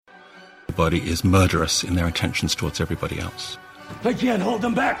Everybody is murderous in their intentions towards everybody else. I can't hold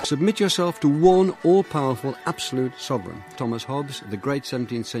them back. Submit yourself to one all-powerful, absolute sovereign. Thomas Hobbes, the great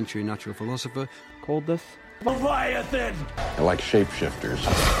 17th century natural philosopher, called this Leviathan! They're like shapeshifters,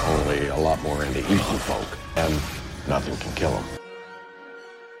 only a lot more into evil folk, and nothing can kill them.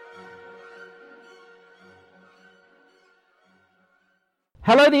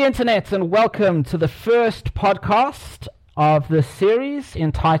 Hello, the internet, and welcome to the first podcast of this series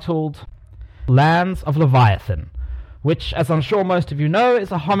entitled Lands of Leviathan, which, as I'm sure most of you know,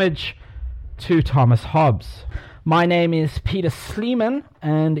 is a homage to Thomas Hobbes. My name is Peter Sleeman,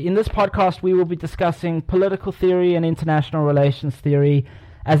 and in this podcast we will be discussing political theory and international relations theory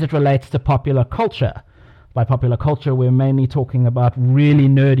as it relates to popular culture. By popular culture, we're mainly talking about really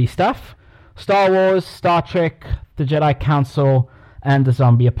nerdy stuff: Star Wars, Star Trek, the Jedi Council, and the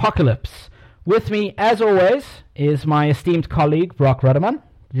zombie apocalypse. With me, as always, is my esteemed colleague, Brock Rudderman.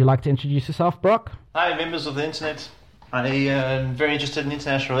 Would you like to introduce yourself, Brock? Hi, members of the internet. I am very interested in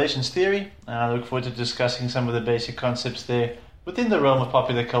international relations theory, and I look forward to discussing some of the basic concepts there within the realm of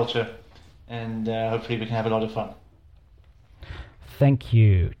popular culture, and hopefully we can have a lot of fun. Thank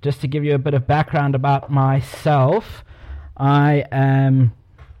you. Just to give you a bit of background about myself, I am,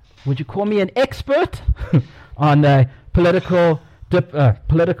 would you call me an expert on political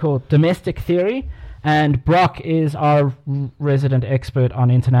domestic theory, and Brock is our resident expert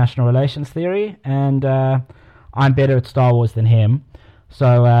on international relations theory, and I'm better at Star Wars than him,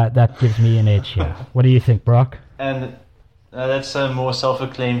 so that gives me an edge here. What do you think, Brock? And that's a more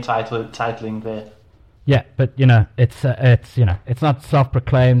self-acclaimed titling there. Yeah, but it's not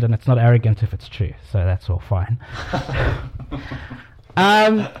self-proclaimed, and it's not arrogant if it's true, so that's all fine.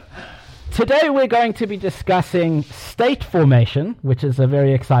 Today we're going to be discussing state formation, which is a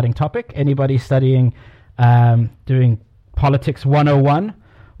very exciting topic. Anybody studying doing Politics 101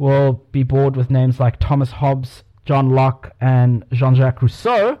 will be bored with names like Thomas Hobbes, John Locke, and Jean-Jacques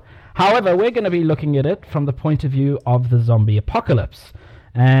Rousseau. However, we're going to be looking at it from the point of view of the zombie apocalypse.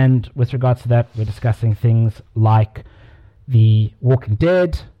 And with regards to that, we're discussing things like The Walking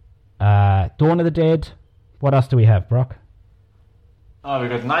Dead, Dawn of the Dead. What else do we have, Brock? Oh,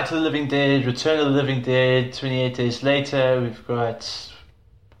 we've got Night of the Living Dead, Return of the Living Dead, 28 Days Later. We've got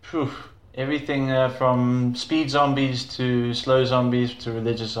everything from speed zombies to slow zombies to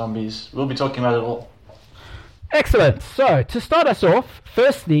religious zombies. We'll be talking about it all. Excellent. So, to start us off,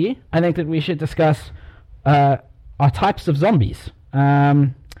 firstly, I think that we should discuss our types of zombies.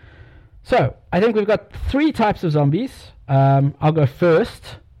 So, I think we've got three types of zombies. I'll go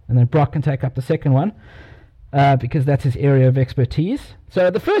first, and then Brock can take up the second one. Because that's his area of expertise.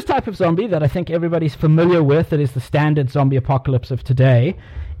 So the first type of zombie that I think everybody's familiar with, that is the standard zombie apocalypse of today,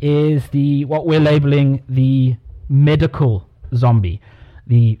 is what we're labeling the medical zombie,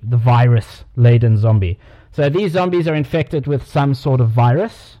 the virus-laden zombie. So these zombies are infected with some sort of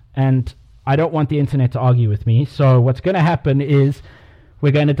virus, and I don't want the internet to argue with me, so what's going to happen is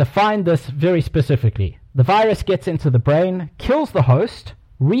we're going to define this very specifically. The virus gets into the brain, kills the host,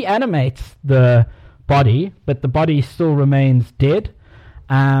 reanimates the body, but the body still remains dead,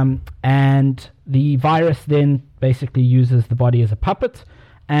 and the virus then basically uses the body as a puppet,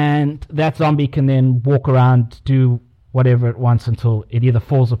 and that zombie can then walk around, do whatever it wants until it either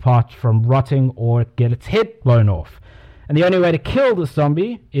falls apart from rotting or it gets its head blown off. And the only way to kill the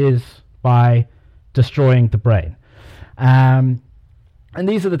zombie is by destroying the brain. And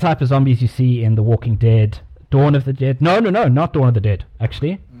these are the type of zombies you see in The Walking Dead, Dawn of the Dead. No, not Dawn of the Dead,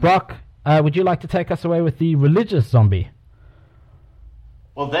 actually. Brock, would you like to take us away with the religious zombie?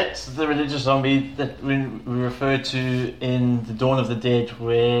 Well, that's the religious zombie that we refer to in The Dawn of the Dead,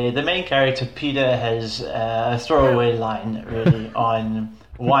 where the main character, Peter, has a throwaway line, really, on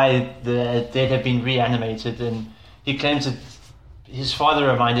why the dead have been reanimated. And he claims that his father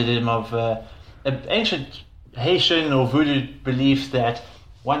reminded him of an ancient Haitian or voodoo belief that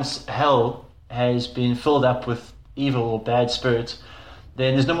once hell has been filled up with evil or bad spirits,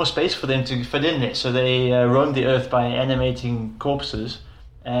 then there's no more space for them to fit in there. So they roam the earth by animating corpses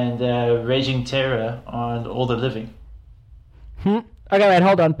and raging terror on all the living. Okay, wait,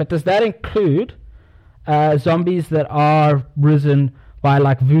 hold on. But does that include zombies that are risen by,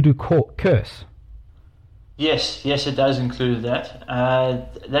 like, voodoo curse? Yes, it does include that.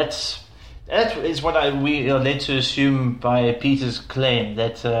 That is what we are led to assume by Peter's claim,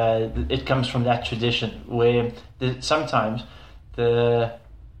 that it comes from that tradition, where sometimes the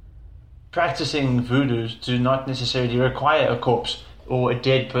practicing voodoos do not necessarily require a corpse or a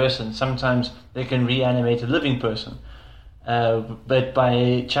dead person. Sometimes they can reanimate a living person, but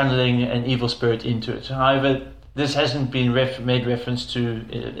by channeling an evil spirit into it. However, this hasn't been made reference to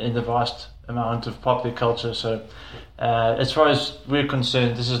in the vast amount of popular culture. So, as far as we're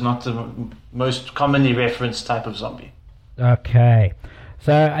concerned, this is not the most commonly referenced type of zombie. Okay.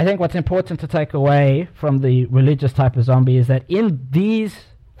 So I think what's important to take away from the religious type of zombie is that in these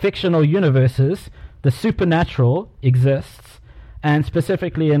fictional universes, the supernatural exists, and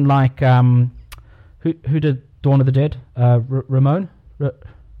specifically in like who did Dawn of the Dead? Ramon?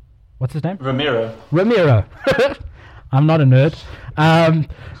 What's his name? Romero. I'm not a nerd.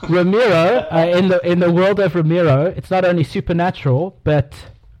 Ramiro, in the world of Ramiro, it's not only supernatural but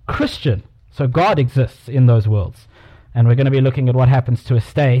Christian. So God exists in those worlds, and we're going to be looking at what happens to a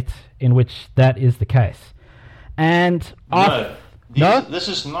state in which that is the case. And this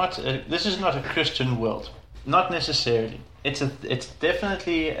is not a Christian world, not necessarily. It's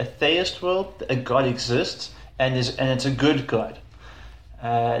definitely a theist world. A God exists, and it's a good God.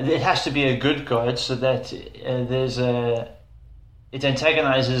 It has to be a good God so that it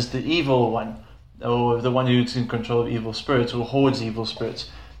antagonizes the evil one, or the one who's in control of evil spirits, or hoards evil spirits.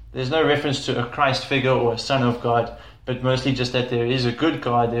 There's no reference to a Christ figure or a son of God, but mostly just that there is a good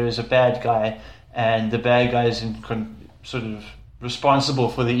God, there is a bad guy, and the bad guy is sort of responsible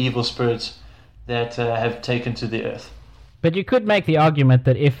for the evil spirits that have taken to the earth. But you could make the argument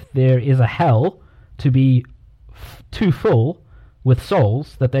that if there is a hell to be too full with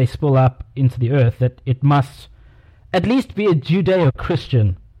souls that they spill up into the earth, that it must at least be a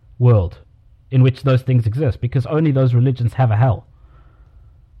Judeo-Christian world in which those things exist, because only those religions have a hell.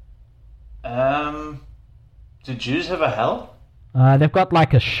 Do Jews have a hell? They've got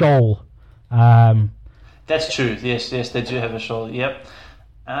like a Sheol. That's true. Yes, they do have a Sheol. Yep.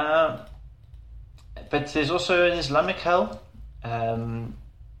 But there's also an Islamic hell.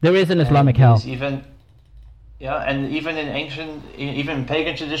 There is an Islamic hell. And even in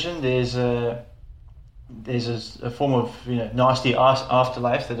pagan tradition, there's a form of nasty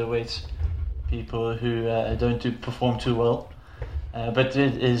afterlife that awaits people who don't perform too well. But there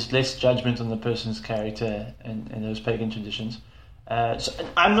is less judgment on the person's character in those pagan traditions. So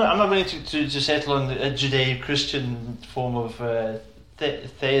I'm not willing to settle on a Judeo-Christian form of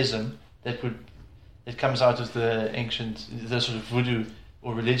theism that comes out of the sort of voodoo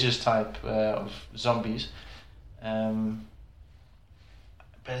or religious type of zombies. But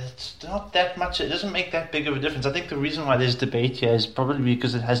it's not that much. It doesn't make that big of a difference. I think the reason why there's debate here is probably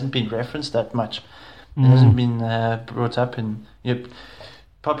because it hasn't been referenced that much. It hasn't been brought up in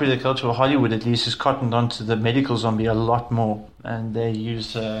popular culture, or Hollywood at least, has cottoned onto the medical zombie a lot more, and they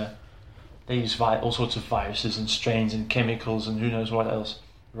use all sorts of viruses and strains and chemicals and who knows what else,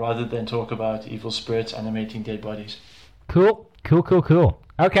 rather than talk about evil spirits animating dead bodies. Cool.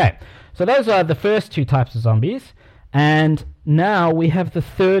 Okay, so those are the first two types of zombies, and now we have the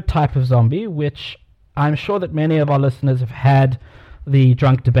third type of zombie, which I'm sure that many of our listeners have had the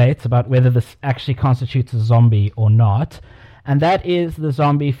drunk debates about whether this actually constitutes a zombie or not, and that is the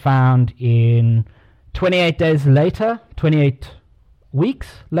zombie found in 28 Days Later, 28 Weeks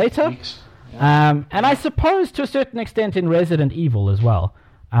Later, Yeah. And I suppose to a certain extent in Resident Evil as well.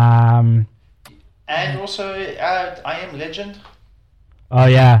 And also I Am Legend. Oh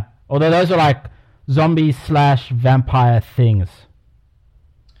yeah, although those are like zombie/vampire things.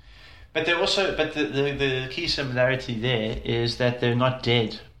 But they're also, the key similarity there is that they're not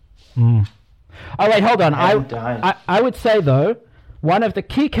dead. Oh wait, hold on. I would say though, one of the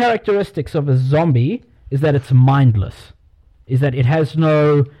key characteristics of a zombie is that it's mindless. Is that it has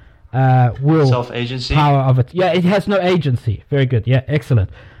no will, self-agency, power of it. Yeah, it has no agency. Very good. Yeah, excellent.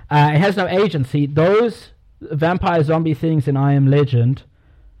 It has no agency. Those vampire zombie things in I Am Legend.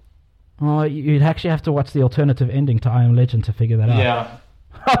 Oh, you'd actually have to watch the alternative ending to I Am Legend to figure that out. Yeah.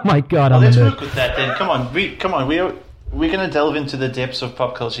 Oh my god! Well, let's work with that then. Come on. We're going to delve into the depths of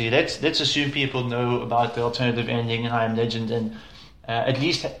pop culture. Let's assume people know about the alternative ending in I Am Legend, and at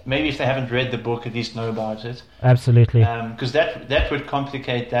least maybe if they haven't read the book, at least know about it. Absolutely. Because that would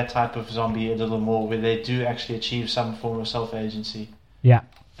complicate that type of zombie a little more, where they do actually achieve some form of self-agency. Yeah.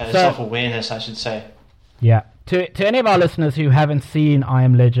 Self-awareness, I should say. Yeah. To any of our listeners who haven't seen I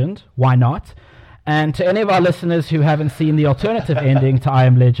Am Legend, why not? And to any of our listeners who haven't seen the alternative ending to I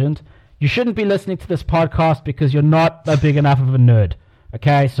Am Legend, you shouldn't be listening to this podcast because you're not a big enough of a nerd.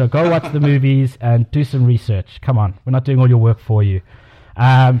 Okay, so go watch the movies and do some research. Come on, we're not doing all your work for you.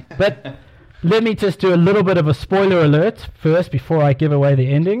 But let me just do a little bit of a spoiler alert first before I give away the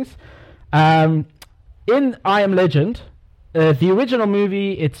endings. In I Am Legend, the original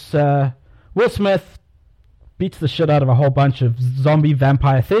movie, it's Will Smith beats the shit out of a whole bunch of zombie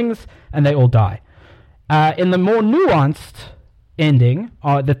vampire things, and they all die. In the more nuanced ending,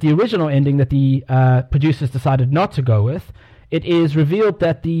 that the original ending that the producers decided not to go with, it is revealed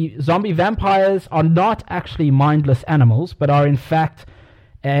that the zombie vampires are not actually mindless animals, but are in fact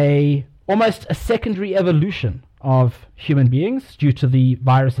almost a secondary evolution of human beings due to the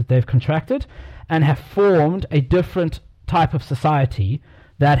virus that they've contracted, and have formed a different type of society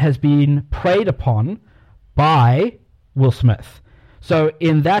that has been preyed upon by Will Smith. So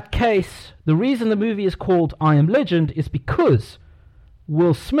in that case, the reason the movie is called I Am Legend is because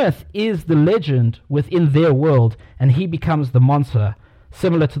Will Smith is the legend within their world, and he becomes the monster,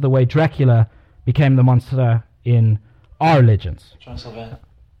 similar to the way Dracula became the monster in our legends. Transylvania.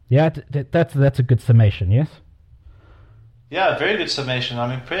 Yeah, that's a good summation, yes? Yeah, very good summation.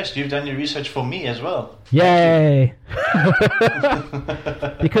 I'm impressed. You've done your research for me as well. Yay!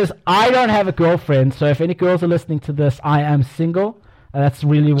 Because I don't have a girlfriend, so if any girls are listening to this, I am single. That's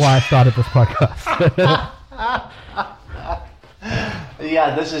really why I started this podcast.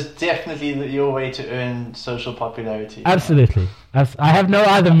 Yeah, this is definitely your way to earn social popularity. Absolutely. I have no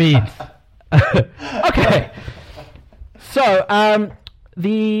other means. Okay. So,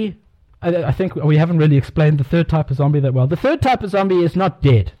 I think we haven't really explained the third type of zombie that well. The third type of zombie is not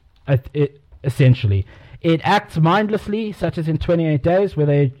dead, essentially. It acts mindlessly, such as in 28 Days, where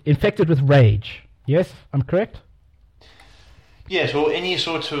they're infected with rage. Yes, I'm correct? Yes, or any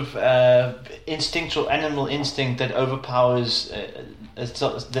sort of instinctual animal instinct that overpowers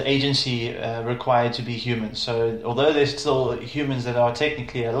the agency required to be human. So, although they're still humans that are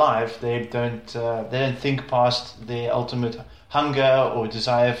technically alive, they don't think past their ultimate hunger or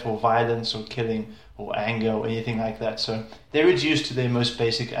desire for violence or killing or anger or anything like that. So they're reduced to their most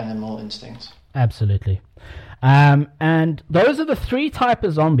basic animal instincts. Absolutely. And those are the three types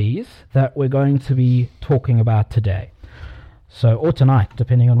of zombies that we're going to be talking about today. So, or tonight,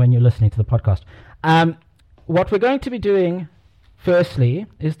 depending on when you're listening to the podcast. What we're going to be doing, firstly,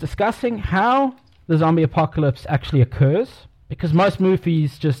 is discussing how the zombie apocalypse actually occurs, because most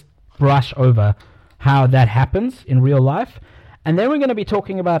movies just brush over how that happens in real life. And then we're going to be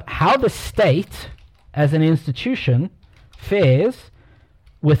talking about how the state, as an institution, fares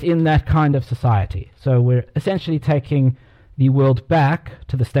within that kind of society. So we're essentially taking the world back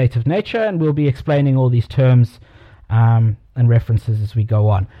to the state of nature, and we'll be explaining all these terms and references as we go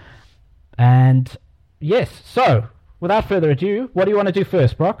on. And yes, so without further ado, what do you want to do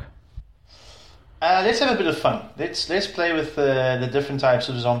first, Brock? Let's have a bit of fun. Let's play with the different types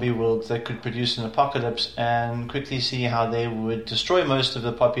of zombie worlds that could produce an apocalypse, and quickly see how they would destroy most of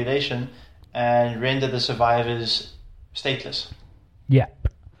the population and render the survivors stateless. Yeah.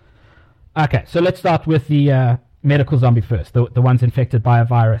 Okay, so let's start with the medical zombie first, the ones infected by a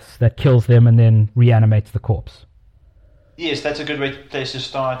virus that kills them and then reanimates the corpse. Yes, that's a good place to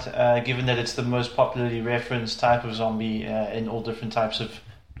start, given that it's the most popularly referenced type of zombie in all different types of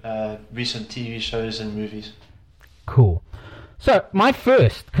recent TV shows and movies. Cool. So my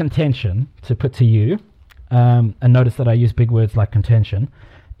first contention to put to you, and notice that I use big words like contention,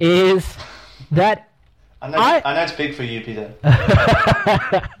 is that I know it's big for you, Peter.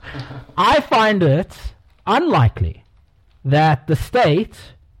 I find it unlikely that the state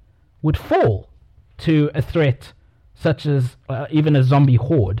would fall to a threat such as even a zombie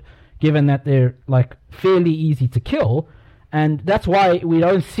horde, given that they're like fairly easy to kill. And that's why we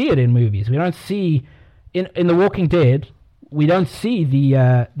don't see it in movies. We don't see, in The Walking Dead, we don't see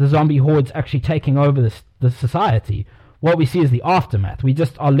the zombie hordes actually taking over the society. What we see is the aftermath. We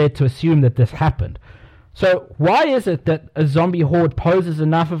just are led to assume that this happened. So why is it that a zombie horde poses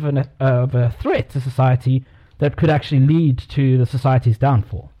enough of a threat to society that could actually lead to the society's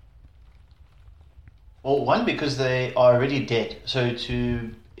downfall? Well, one, because they are already dead. So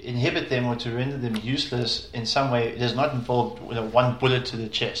to inhibit them or to render them useless in some way does not involve one bullet to the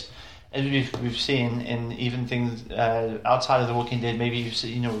chest. As we've seen in even things outside of The Walking Dead, maybe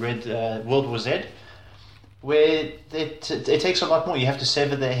you've read World War Z, where it takes a lot more. You have to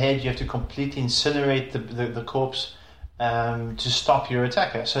sever their head, you have to completely incinerate the corpse to stop your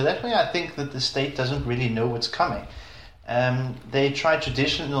attacker. So that way I think that the state doesn't really know what's coming. They try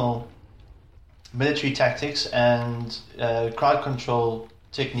traditional military tactics and crowd control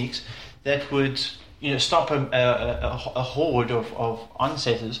techniques that would stop a horde of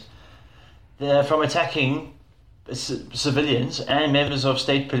onsetters from attacking civilians and members of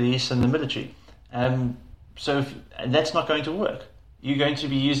state police and the military. So that's not going to work. You're going to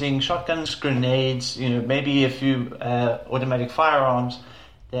be using shotguns, grenades, maybe a few automatic firearms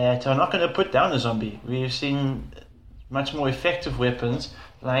that are not going to put down a zombie. We've seen much more effective weapons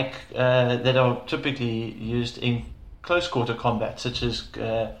like that are typically used in close quarter combat, such as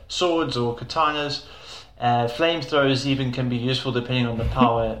swords or katanas, Flamethrowers even can be useful depending on the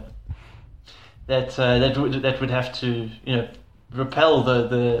power. that would have to repel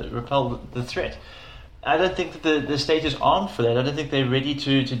the threat. I don't think that the state is armed for that. I don't think they're ready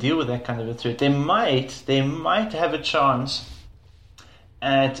to deal with that kind of a threat. They might have a chance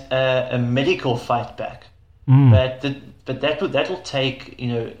at a medical fight back, but that will take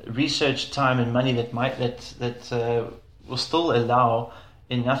research time and money that will still allow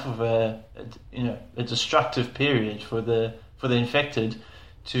enough of a destructive period for the infected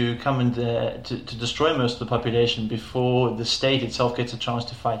to come and to destroy most of the population before the state itself gets a chance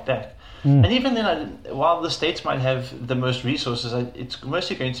to fight back. And even then, while the states might have the most resources, it's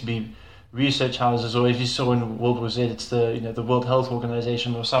mostly going to be research houses, or if you saw in World War Z, it's the World Health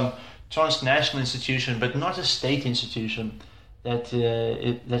Organization or some transnational institution, but not a state institution that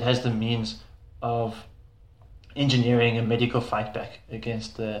has the means of engineering a medical fight back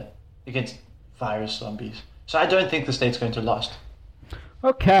against virus zombies. So I don't think the state's going to last.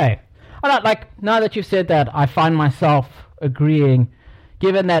 Okay. Now that you've said that, I find myself agreeing,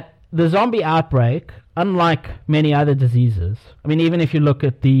 given that the zombie outbreak, unlike many other diseases, I mean, even if you look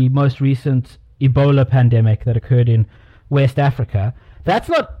at the most recent Ebola pandemic that occurred in West Africa, that's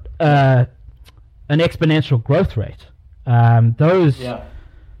not an exponential growth rate. Those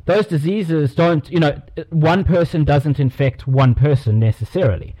diseases don't, one person doesn't infect one person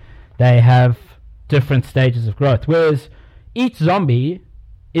necessarily. They have different stages of growth, whereas each zombie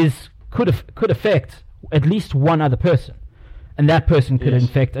could affect at least one other person. And that person could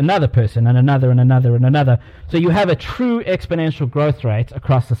infect another person and another and another and another. So you have a true exponential growth rate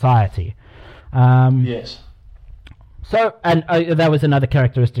across society. Yes. So, and that was another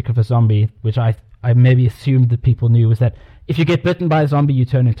characteristic of a zombie, which I maybe assumed that people knew, was that if you get bitten by a zombie, you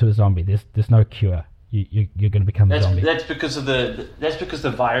turn into a zombie. There's no cure. You're going to become a zombie. That's because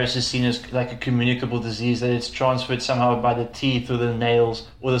the virus is seen as like a communicable disease, that it's transferred somehow by the teeth or the nails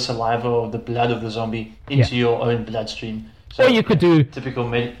or the saliva or the blood of the zombie into your own bloodstream. So, or you could do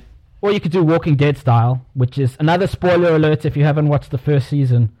Or you could do Walking Dead style, which is another spoiler alert if you haven't watched the first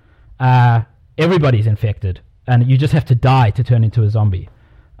season. Everybody's infected, and you just have to die to turn into a zombie.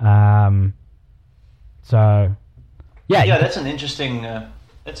 So, yeah, that's an interesting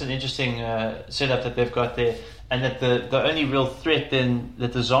setup that they've got there, and that the only real threat then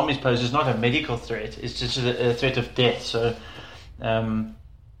that the zombies pose is not a medical threat; it's just a threat of death. So,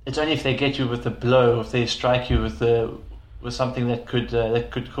 it's only if they get you with a blow, if they strike you with something that could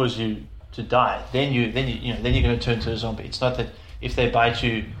cause you to die, then you're going to turn to a zombie. It's not that if they bite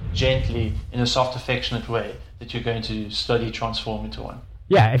you gently in a soft, affectionate way that you're going to slowly transform into one.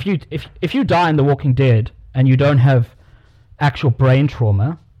 Yeah, if you die in The Walking Dead and you don't have actual brain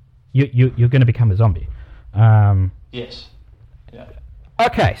trauma, you're going to become a zombie. Yes. Yeah.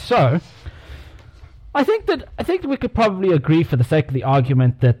 Okay, so I think we could probably agree, for the sake of the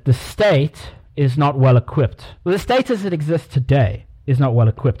argument, that the state is not well equipped. Well, the state as it exists today is not well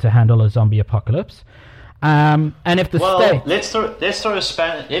equipped to handle a zombie apocalypse. And if the state, let's throw a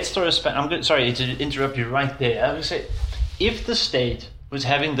span. I'm sorry to interrupt you right there. I would say, if the state was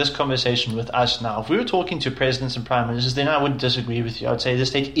having this conversation with us now, if we were talking to presidents and prime ministers, then I would disagree with you. I would say the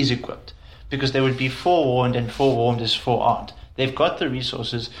state is equipped, because they would be forewarned, and forewarned is forearmed. They've got the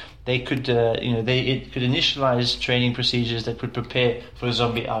resources. They could, it could initialize training procedures that would prepare for a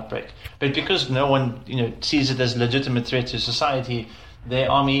zombie outbreak. But because no one, sees it as a legitimate threat to society, their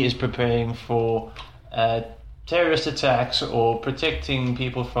army is preparing for terrorist attacks or protecting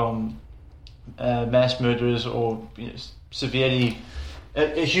people from mass murderers or severely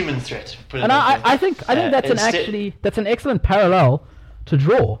a human threat. And I think that's an excellent parallel to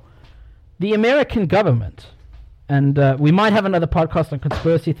draw. The American government. And we might have another podcast on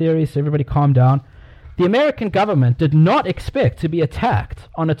conspiracy theories, so everybody calm down. The American government did not expect to be attacked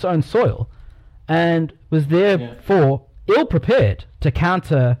on its own soil, and was therefore ill-prepared to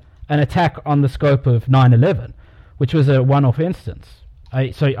counter an attack on the scope of 9/11, which was a one-off instance.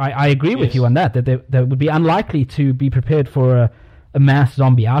 I agree with you on that they would be unlikely to be prepared for a mass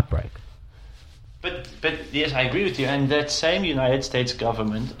zombie outbreak. But yes, I agree with you. And that same United States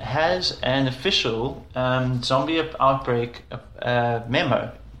government has an official zombie outbreak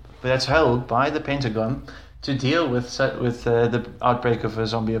memo that's held by the Pentagon to deal with the outbreak of a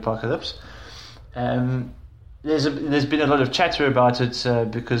zombie apocalypse. There's been a lot of chatter about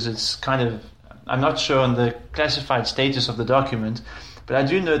it because it's kind of, I'm not sure on the classified status of the document, but I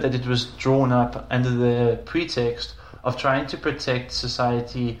do know that it was drawn up under the pretext of trying to protect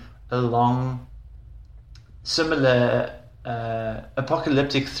society along similar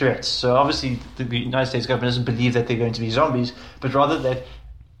apocalyptic threats. So obviously the United States government doesn't believe that they're going to be zombies, but rather that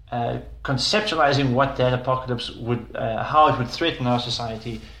conceptualizing what that apocalypse would, how it would threaten our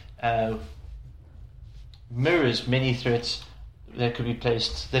society, mirrors many threats that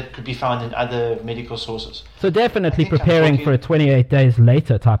could be found in other medical sources. So definitely preparing for a 28 days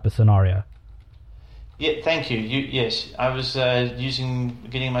later type of scenario. Yeah, thank you. Yes, I was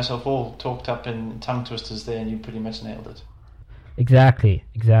getting myself all talked up in tongue twisters there, and you pretty much nailed it. Exactly.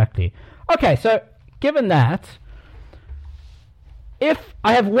 Okay, so given that, if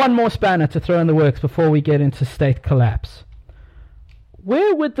I have one more spanner to throw in the works before we get into state collapse,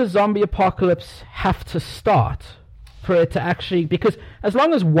 where would the zombie apocalypse have to start for it to actually? Because as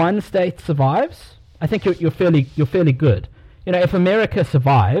long as one state survives, I think you're fairly good. You know, if America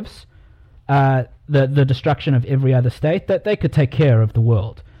survives the destruction of every other state, that they could take care of the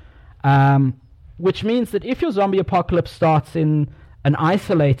world. Which means that if your zombie apocalypse starts in an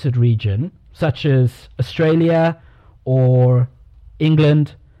isolated region, such as Australia or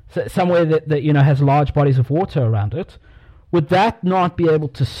England, somewhere that you know has large bodies of water around it, would that not be able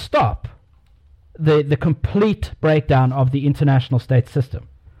to stop the complete breakdown of the international state system?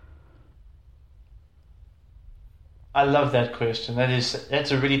 I love that question.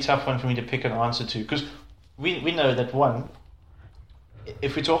 That's a really tough one for me to pick an answer to, because we know that one,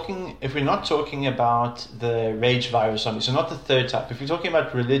 if we're not talking about the rage virus zombies, so not the third type, if we're talking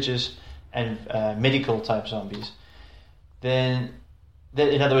about religious and medical type zombies, then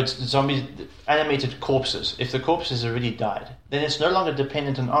in other words, zombies, animated corpses, if the corpse has already died, then it's no longer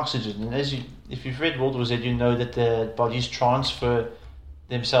dependent on oxygen. And if you've read World War Z, you know that the bodies transfer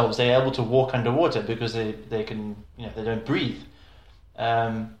themselves. They're able to walk underwater because they can, you know, they don't breathe.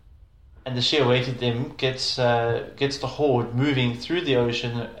 And the sheer weight of them gets the horde moving through the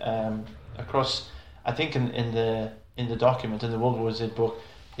ocean across. I think in the document in the World War Z book,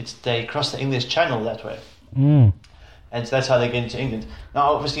 they cross the English Channel that way. And so that's how they get into England.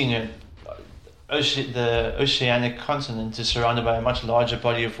 Now, obviously, you know, the oceanic continent is surrounded by a much larger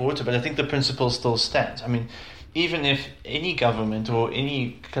body of water, but I think the principle still stands. I mean, even if any government or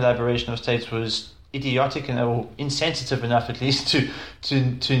any collaboration of states was idiotic or insensitive enough, at least, to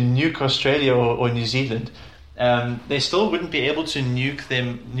nuke Australia or New Zealand, they still wouldn't be able to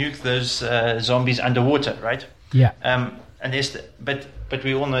nuke those zombies underwater, right? Yeah. But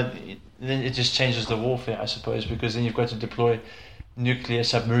we all know. Then it just changes the warfare, I suppose, because then you've got to deploy nuclear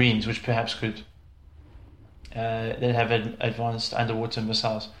submarines, which perhaps could then have advanced underwater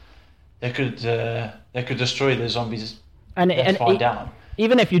missiles. They could destroy the zombies and far down.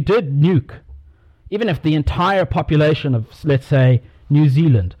 Even if you did nuke, even if the entire population of, let's say, New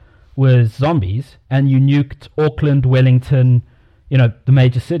Zealand was zombies, and you nuked Auckland, Wellington, you know, the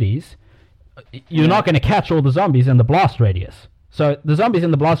major cities, you're not going to catch all the zombies in the blast radius. So the zombies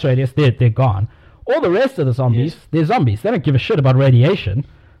in the blast radius, they're gone. All the rest of the zombies, they're zombies. They don't give a shit about radiation.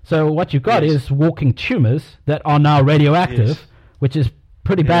 So what you've got is walking tumors that are now radioactive, which is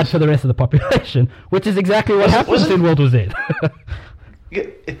pretty bad for the rest of the population, which is exactly what happens in World War Z.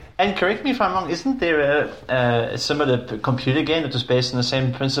 And correct me if I'm wrong, isn't there a similar computer game that was based on the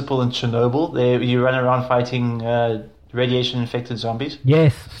same principle in Chernobyl? You run around fighting radiation-infected zombies?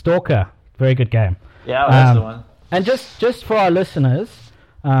 Yes, Stalker. Very good game. Yeah, that's the one. And just for our listeners,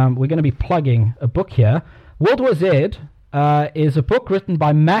 we're going to be plugging a book here. World War Z is a book written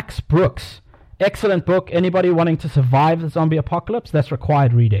by Max Brooks. Excellent book. Anybody wanting to survive the zombie apocalypse, that's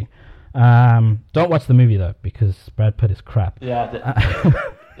required reading. Don't watch the movie, though, because Brad Pitt is crap.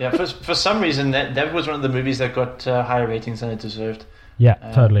 Yeah, for some reason, that was one of the movies that got higher ratings than it deserved. Yeah,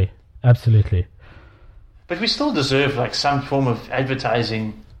 totally. Absolutely. But we still deserve like some form of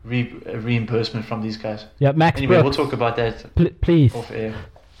advertising reimbursement from these guys. Yeah, Max anyway, Brooks. We'll talk about that please. off air.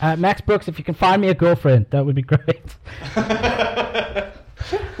 Max Brooks, if you can find me a girlfriend, that would be great.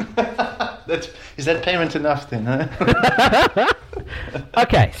 Is that payment enough then? Huh?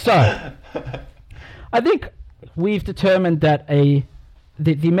 Okay, so I think we've determined that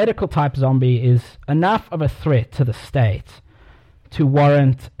the medical type zombie is enough of a threat to the state to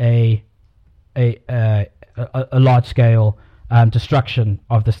warrant a large scale destruction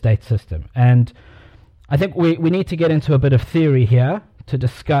of the state system. And I think we need to get into a bit of theory here to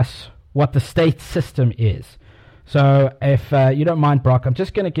discuss what the state system is. So if you don't mind, Brock, I'm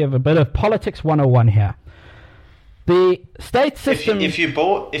just going to give a bit of politics 101 here. The state system. If you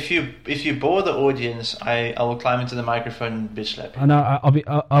bore the audience, I will climb into the microphone and bitch slap you. No,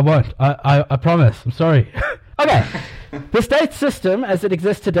 I won't. I promise. I'm sorry. Okay. The state system, as it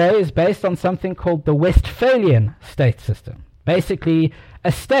exists today, is based on something called the Westphalian state system. Basically,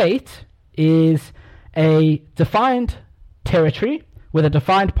 a state is a defined territory with a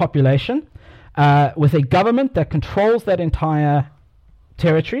defined population, with a government that controls that entire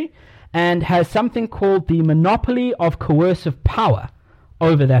territory and has something called the monopoly of coercive power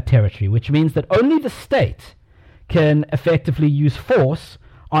over that territory, which means that only the state can effectively use force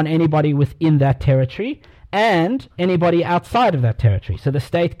on anybody within that territory and anybody outside of that territory. So the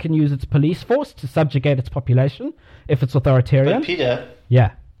state can use its police force to subjugate its population if it's authoritarian. But Peter,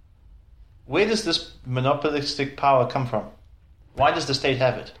 Yeah. where does this monopolistic power come from? Why does the state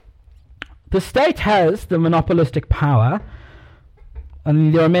have it? The state has the monopolistic power. I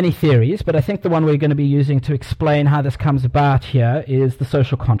mean, there are many theories, but I think the one we're going to be using to explain how this comes about here is the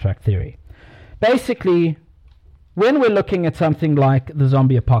social contract theory. Basically, when we're looking at something like the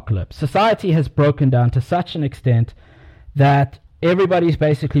zombie apocalypse, society has broken down to such an extent that everybody's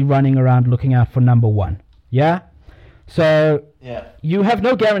basically running around looking out for number one. Yeah? So Yeah. you have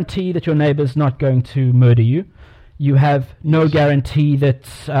no guarantee that your neighbor's not going to murder you. You have no guarantee that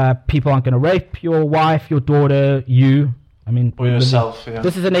people aren't going to rape your wife, your daughter, you. I mean, Or yourself, yeah.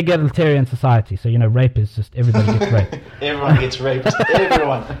 This is an egalitarian society, so rape is just everybody gets raped. Everyone gets raped.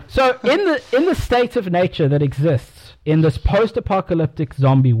 Everyone. So in the state of nature that exists in this post-apocalyptic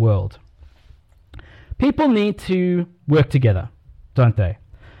zombie world, people need to work together, don't they?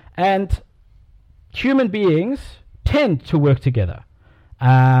 And human beings tend to work together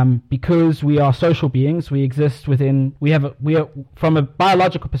because we are social beings. We exist within. We are from a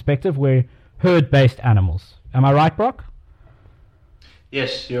biological perspective. We're herd-based animals. Am I right, Brock?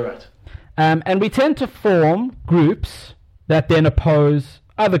 Yes, you're right. And we tend to form groups that then oppose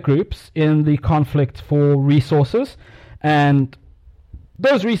other groups in the conflict for resources. And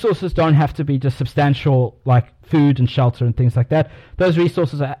those resources don't have to be just substantial, like food and shelter and things like that. Those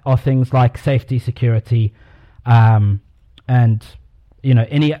resources are things like safety, security, and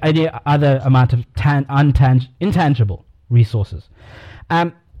any other amount of intangible resources.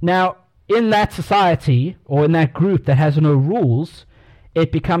 Now, in that society or in that group that has no rules, it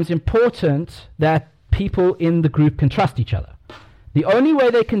becomes important that people in the group can trust each other. The only way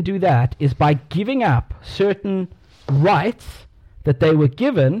they can do that is by giving up certain rights that they were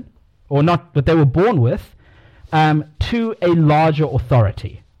given, or not, that they were born with, to a larger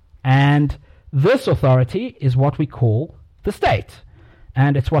authority. And this authority is what we call the state.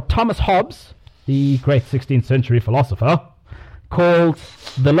 And it's what Thomas Hobbes, the great 16th century philosopher, called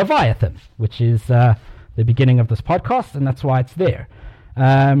the Leviathan, which is the beginning of this podcast, and that's why it's there.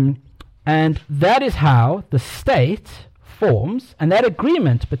 And that is how the state forms, and that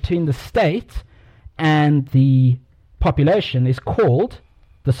agreement between the state and the population is called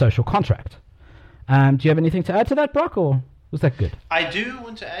the social contract. Do you have anything to add to that, Brock, or was that good? I do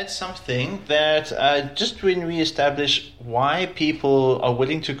want to add something that just when we establish why people are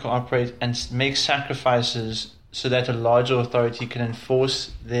willing to cooperate and make sacrifices so that a larger authority can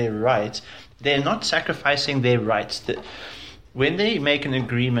enforce their rights, they're not sacrificing their rights. When they make an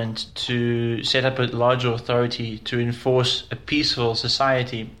agreement to set up a larger authority to enforce a peaceful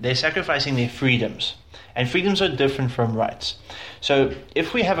society, they're sacrificing their freedoms. And freedoms are different from rights. So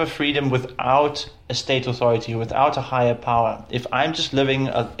if we have a freedom without a state authority, without a higher power, if I'm just living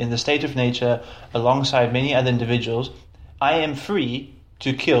in the state of nature alongside many other individuals, I am free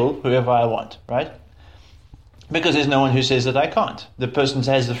to kill whoever I want, right? Because there's no one who says that I can't. The person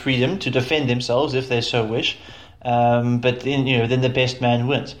has the freedom to defend themselves if they so wish. But then the best man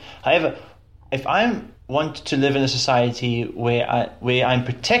wins. However, if I want to live in a society where I'm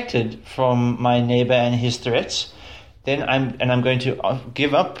protected from my neighbor and his threats, then I'm going to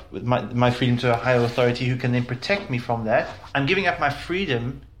give up my freedom to a higher authority who can then protect me from that. I'm giving up my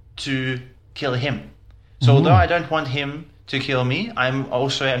freedom to kill him. So although I don't want him to kill me, I'm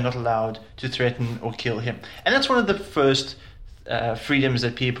not allowed to threaten or kill him. And that's one of the first freedoms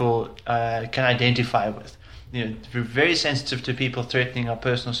that people can identify with. We're very sensitive to people threatening our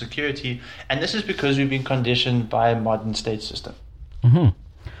personal security, and this is because we've been conditioned by a modern state system. Mm-hmm.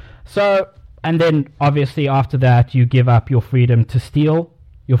 So, and then obviously after that, you give up your freedom to steal,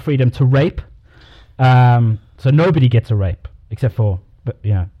 your freedom to rape. So nobody gets a rape except for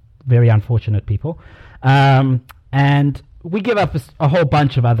very unfortunate people, and we give up a whole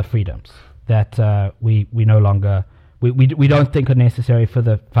bunch of other freedoms that we no longer we don't think are necessary for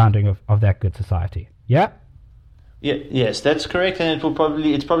the founding of that good society. Yeah. Yeah, yes, that's correct, and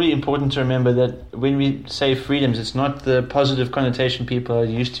it's probably important to remember that when we say freedoms, it's not the positive connotation people are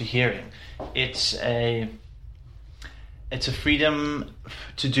used to hearing. It's a freedom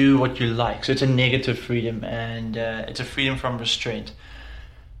to do what you like. So it's a negative freedom, and it's a freedom from restraint.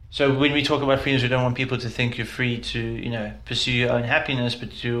 So when we talk about freedoms, we don't want people to think you're free to pursue your own happiness,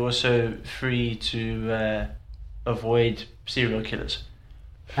 but you're also free to avoid serial killers.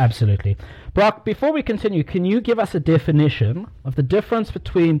 Absolutely. Brock, before we continue, can you give us a definition of the difference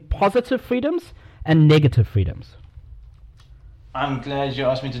between positive freedoms and negative freedoms? I'm glad you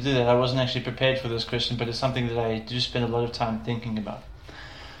asked me to do that. I wasn't actually prepared for this question, but it's something that I do spend a lot of time thinking about.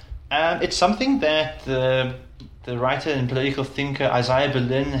 It's something that the writer and political thinker Isaiah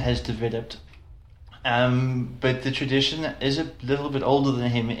Berlin has developed. But the tradition is a little bit older than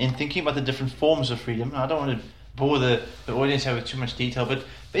him in thinking about the different forms of freedom. I don't want to bore the audience here with too much detail, but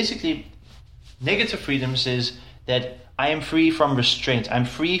basically, negative freedom says that I am free from restraint. I'm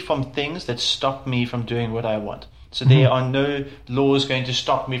free from things that stop me from doing what I want. So there are no laws going to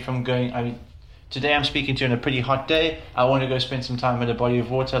stop me from going. Today I'm speaking to you on a pretty hot day. I want to go spend some time at a body of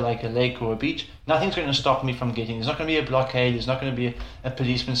water like a lake or a beach. Nothing's going to stop me from getting. There's not going to be a blockade. There's not going to be a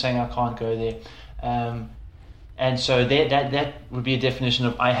policeman saying I can't go there. And so that would be a definition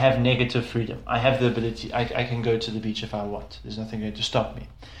of I have negative freedom. I have the ability. I can go to the beach if I want. There's nothing going to stop me.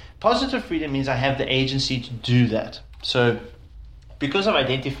 Positive freedom means I have the agency to do that. So because I've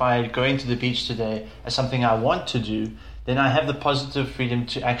identified going to the beach today as something I want to do, then I have the positive freedom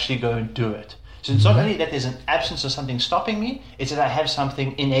to actually go and do it. So it's not only that there's an absence of something stopping me, it's that I have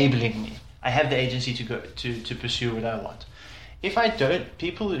something enabling me. I have the agency to go to pursue what I want. If I don't,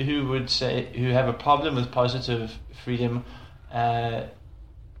 people who have a problem with positive freedom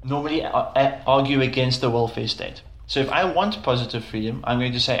normally argue against the welfare state. So if I want positive freedom, I'm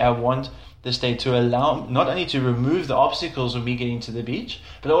going to say I want the state to allow, not only to remove the obstacles of me getting to the beach,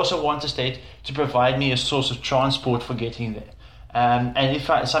 but I also want the state to provide me a source of transport for getting there. And if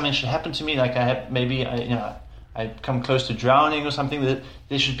something should happen to me, like I come close to drowning or something, that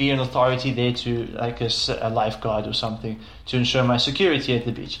there should be an authority there to, like a lifeguard or something, to ensure my security at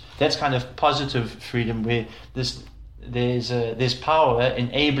the beach. That's kind of positive freedom, where there's power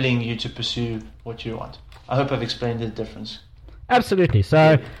enabling you to pursue what you want. I hope I've explained the difference. Absolutely.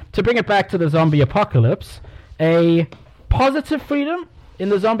 So to bring it back to the zombie apocalypse, a positive freedom in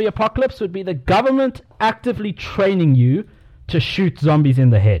the zombie apocalypse would be the government actively training you to shoot zombies in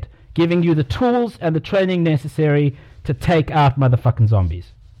the head, giving you the tools and the training necessary to take out motherfucking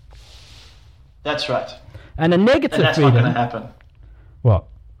zombies. That's right. And a negative and that's freedom. Not going to happen. Well,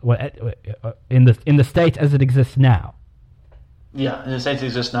 in the state as it exists now. Yeah, in the state it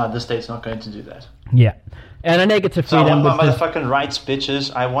exists now, the state's not going to do that. Yeah. And a negative so freedom. I want my motherfucking rights,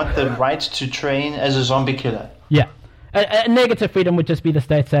 bitches. I want the right to train as a zombie killer. Yeah. A negative freedom would just be the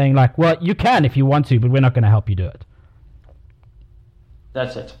state saying, like, well, you can if you want to, but we're not going to help you do it.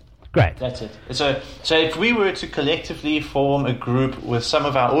 That's it. Great. That's it. So if we were to collectively form a group with some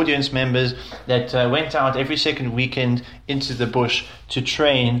of our audience members that went out every second weekend into the bush to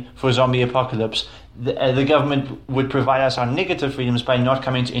train for zombie apocalypse, the government would provide us our negative freedoms by not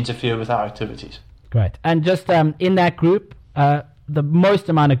coming to interfere with our activities. Great. And just in that group, the most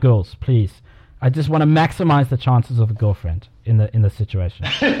amount of girls, please. I just want to maximize the chances of a girlfriend in the situation.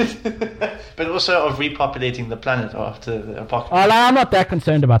 But also of repopulating the planet after the apocalypse. Oh, I'm not that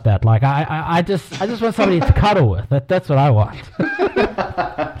concerned about that. Like I just want somebody to cuddle with. That's what I want.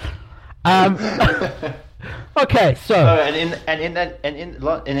 Okay, so and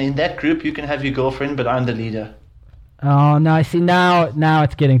in that group you can have your girlfriend, but I'm the leader. Oh no! I see now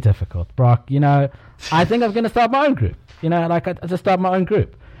it's getting difficult, Brock. You know, I think I'm going to start my own group. You know, like I just start my own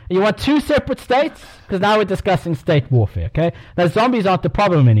group. You want two separate states? Because now we're discussing state warfare, okay? Now zombies aren't the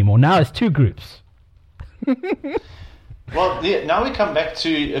problem anymore. Now it's two groups. Well, now we come back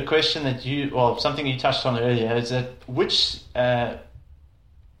to a question that something you touched on earlier, is that would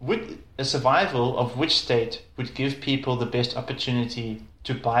a survival of which state would give people the best opportunity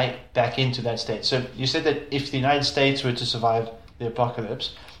to buy back into that state? So you said that if the United States were to survive the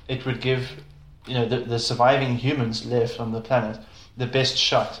apocalypse, it would give the surviving humans left on the planet the best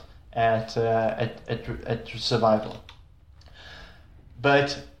shot at survival.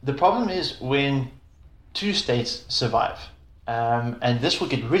 But the problem is when two states survive, and this will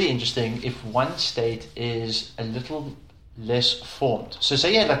get really interesting if one state is a little less formed. So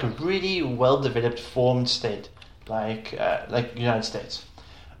say you had like a really well-developed formed state, like the United States.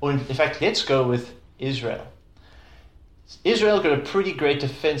 Or in fact, let's go with Israel. Israel got a pretty great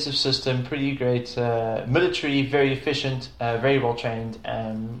defensive system, pretty great military, very efficient, very well trained,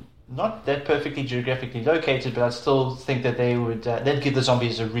 not that perfectly geographically located, but I still think that they'd give the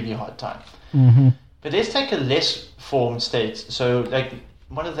zombies a really hard time. Mm-hmm. But let's take a less formed state. So like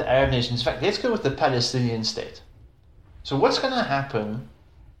one of the Arab nations, in fact, let's go with the Palestinian state. So what's going to happen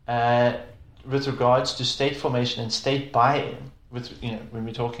with regards to state formation and state buy-in? When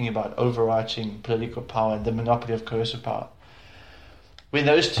we're talking about overarching political power and the monopoly of coercive power, when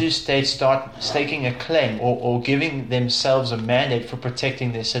those two states start staking a claim or giving themselves a mandate for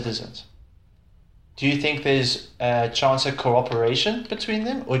protecting their citizens, do you think there's a chance of cooperation between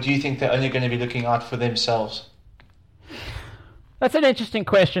them, or do you think they're only going to be looking out for themselves? That's an interesting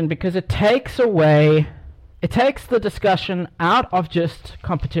question, because it takes the discussion out of just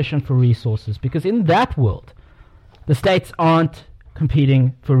competition for resources, because in that world, the states aren't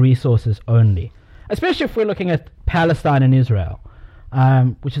competing for resources only, especially if we're looking at Palestine and Israel,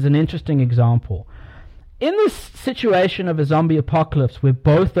 which is an interesting example. In this situation of a zombie apocalypse where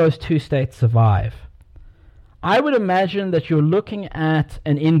both those two states survive, I would imagine that you're looking at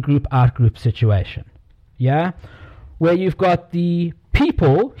an in-group, out-group situation, yeah? Where you've got the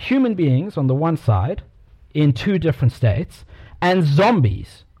people, human beings, on the one side, in two different states, and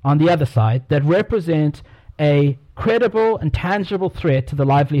zombies on the other side that represent a credible and tangible threat to the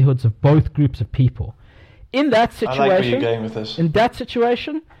livelihoods of both groups of people. In that situation, I like where you're going with this. In that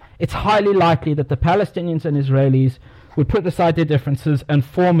situation, it's highly likely that the Palestinians and Israelis would put aside their differences and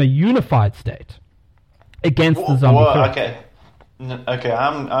form a unified state against the zombie threat. Okay,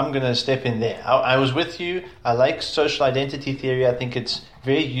 I'm going to step in there. I was with you. I like social identity theory. I think it's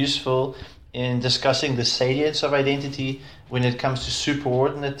very useful in discussing the salience of identity when it comes to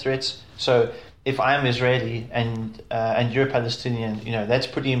superordinate threats. So if I'm Israeli and you're Palestinian, that's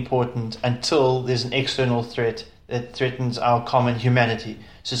pretty important until there's an external threat that threatens our common humanity.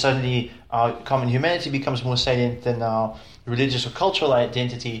 So suddenly our common humanity becomes more salient than our religious or cultural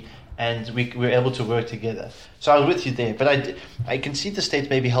identity, and we're able to work together. So I was with you there, but I can see the states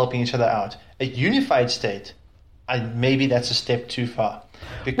maybe helping each other out. A unified state, maybe that's a step too far,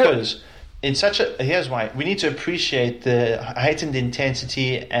 because here's why. We need to appreciate the heightened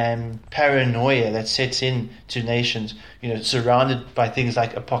intensity and paranoia that sets in to nations, surrounded by things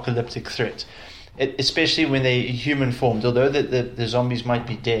like apocalyptic threats, especially when they're human formed. Although the zombies might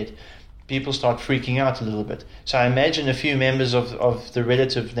be dead, people start freaking out a little bit. So I imagine a few members of the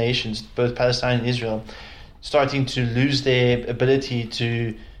relative nations, both Palestine and Israel, starting to lose their ability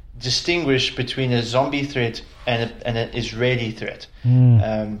to distinguish between a zombie threat and an Israeli threat.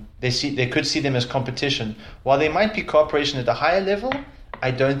 They could see them as competition. While there might be cooperation at a higher level,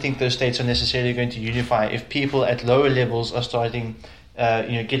 I don't think those states are necessarily going to unify if people at lower levels are starting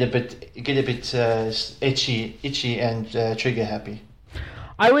get a bit itchy and trigger happy.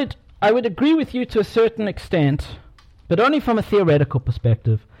 I would agree with you to a certain extent, but only from a theoretical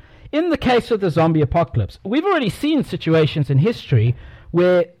perspective. In the case of the zombie apocalypse, we've already seen situations in history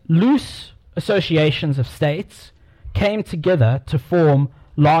where loose associations of states came together to form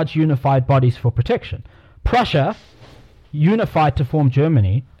large unified bodies for protection. Prussia unified to form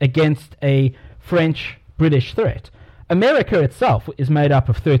Germany against a French-British threat. America itself is made up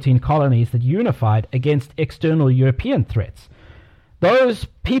of 13 colonies that unified against external European threats. Those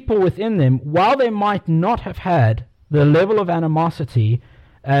people within them, while they might not have had the level of animosity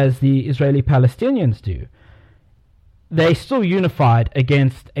as the Israeli Palestinians do, they still unified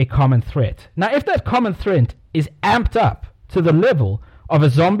against a common threat. Now, if that common threat is amped up to the level of a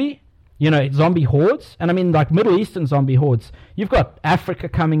zombie, zombie hordes, and I mean like Middle Eastern zombie hordes, you've got Africa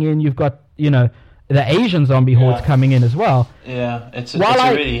coming in, you've got, the Asian zombie hordes coming in as well. Yeah, it's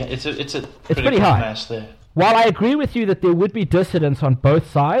pretty high mass there. While I agree with you that there would be dissidents on both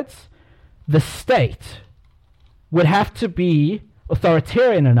sides, the state would have to be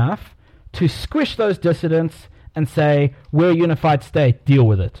authoritarian enough to squish those dissidents and say, we're a unified state, deal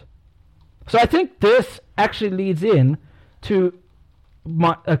with it. So I think this actually leads in to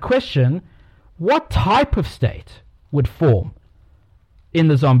a question, what type of state would form in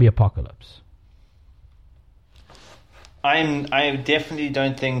the zombie apocalypse? I definitely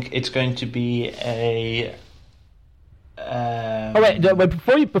don't think it's going to be a...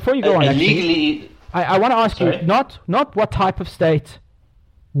 before you go on, legally... I want to ask you, not what type of state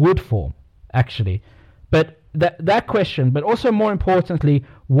would form, actually, but that question, but also more importantly,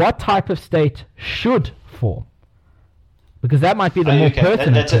 what type of state should form? Because that might be the more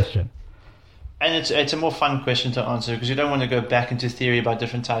pertinent question. And it's a more fun question to answer, because you don't want to go back into theory about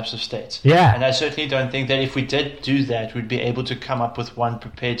different types of states. Yeah. And I certainly don't think that if we did do that, we'd be able to come up with one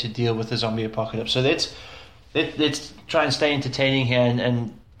prepared to deal with the zombie apocalypse. So let's try and stay entertaining here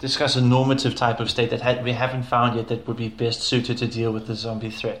and discuss a normative type of state that we haven't found yet that would be best suited to deal with the zombie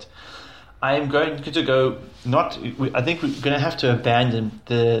threat. I am going to go I think we're going to have to abandon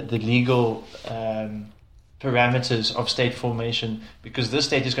the legal parameters of state formation, because this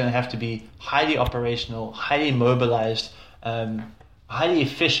state is going to have to be highly operational, highly mobilized, highly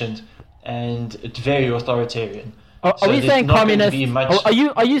efficient, and very authoritarian. Are we saying communist?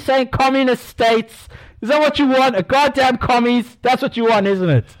 Are you saying communist states Is that what you want? A goddamn commies? That's what you want, isn't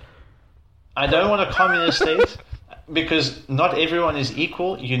it? I don't want a communist state because not everyone is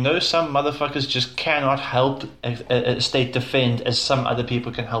equal. You know, some motherfuckers just cannot help a state defend as some other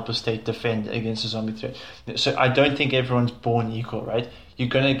people can help a state defend against a zombie threat. So I don't think everyone's born equal, right? You're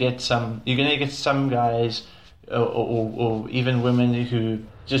gonna get some guys or even women who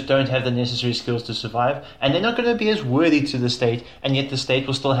just don't have the necessary skills to survive, and they're not going to be as worthy to the state, and yet the state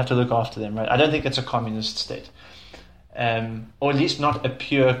will still have to look after them, right? I don't think it's a communist state. Or at least not a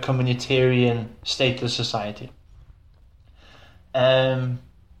pure communitarian stateless society. I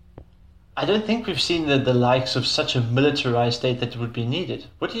don't think we've seen the likes of such a militarized state that would be needed.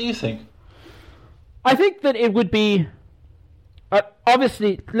 What do you think? I think that it would be...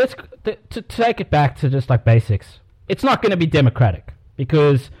 obviously, to take it back to just like basics, it's not going to be democratic,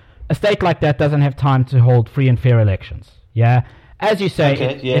 because a state like that doesn't have time to hold free and fair elections. Yeah? As you say,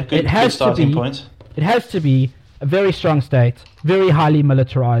 it has to be... Point. It has to be a very strong state, very highly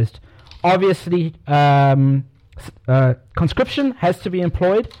militarized. Obviously, conscription has to be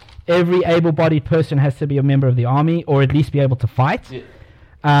employed. Every able-bodied person has to be a member of the army, or at least be able to fight.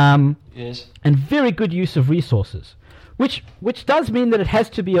 Yeah. Yes. And very good use of resources, which does mean that it has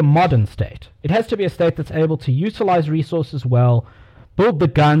to be a modern state. It has to be a state that's able to utilize resources well, build the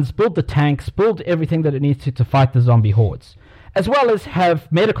guns, build the tanks, build everything that it needs to fight the zombie hordes, as well as have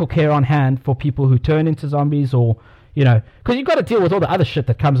medical care on hand for people who turn into zombies, or, you know, because you've got to deal with all the other shit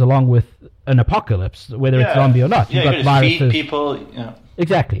that comes along with an apocalypse, whether it's zombie or not. You've got viruses. Feed people, yeah.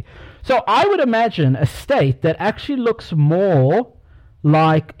 Exactly. So I would imagine a state that actually looks more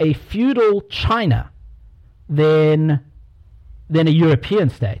like a feudal China than a European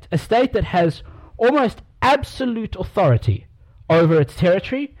state. A state that has almost absolute authority over its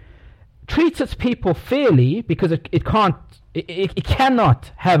territory, treats its people fairly, because it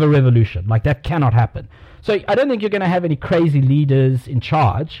cannot have a revolution. Like, that cannot happen. So I don't think you're going to have any crazy leaders in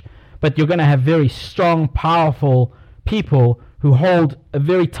charge, but you're going to have very strong, powerful people who hold a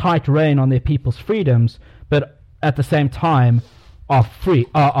very tight rein on their people's freedoms, but at the same time are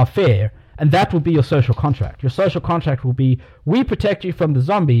fair. And that will be your social contract. Your social contract will be, we protect you from the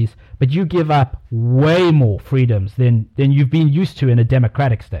zombies, but you give up way more freedoms than you've been used to in a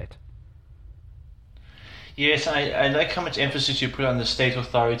democratic state. Yes, I like how much emphasis you put on the state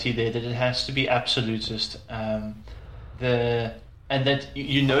authority there, that it has to be absolutist. And that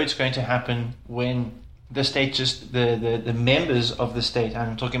you know it's going to happen when the state just, the members of the state,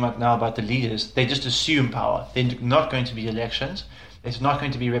 I'm talking about now about the leaders, they just assume power. They're not going to be elections. It's not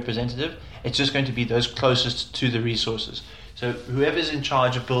going to be representative. It's just going to be those closest to the resources. So whoever's in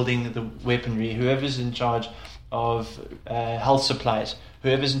charge of building the weaponry, whoever's in charge of health supplies,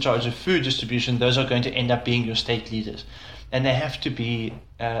 whoever's in charge of food distribution, those are going to end up being your state leaders. And they have to be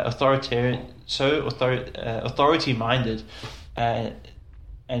authoritarian, authority-minded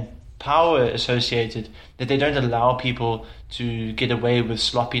and power associated, that they don't allow people to get away with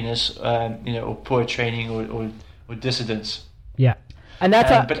sloppiness, or poor training or dissidence. Yeah, and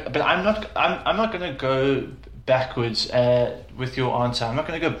that's but I'm not going to go backwards with your answer. I'm not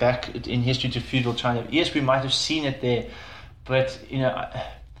going to go back in history to feudal China. Yes, we might have seen it there, but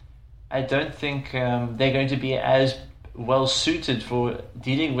I don't think they're going to be as well suited for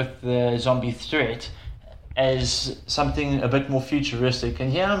dealing with the zombie threat as something a bit more futuristic. And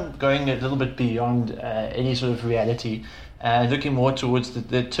here I'm going a little bit beyond any sort of reality, looking more towards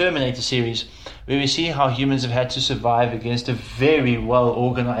the Terminator series, where we see how humans have had to survive against a very well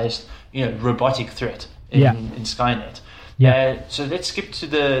organized, robotic threat in Skynet. Yeah. So let's skip to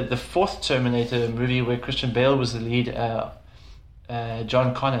the fourth Terminator movie, where Christian Bale was the lead.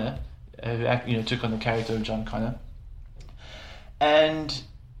 John Connor, who took on the character of John Connor, and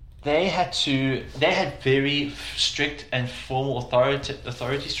they had very strict and formal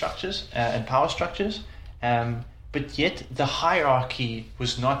authority structures and power structures, but yet the hierarchy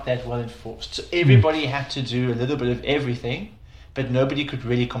was not that well enforced. So everybody had to do a little bit of everything, but nobody could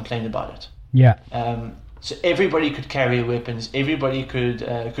really complain about it. Yeah. So everybody could carry weapons. Everybody could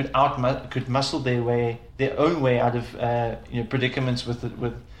muscle their own way out of predicaments with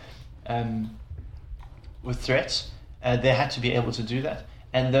threats. They had to be able to do that.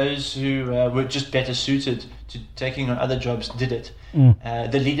 And those who were just better suited to taking on other jobs did it.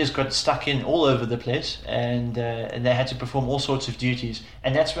 The leaders got stuck in all over the place, and they had to perform all sorts of duties.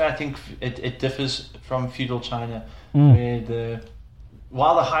 And that's where I think it differs from feudal China, where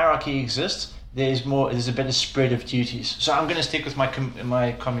while the hierarchy exists, there's a better spread of duties. So I'm going to stick with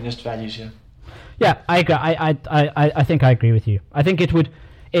my communist values here. Yeah, I agree. I think I agree with you. I think it would,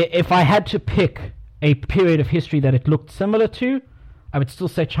 if I had to pick a period of history that it looked similar to, I would still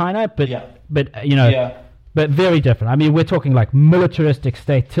say China, but Yeah. but you know, Yeah. but very different. I mean, we're talking like militaristic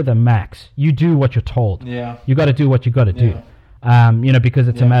state to the max. You do what you're told. Yeah. You got to do what you got to do. You know, because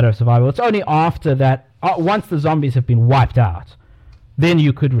it's a matter of survival. It's only after that, once the zombies have been wiped out, then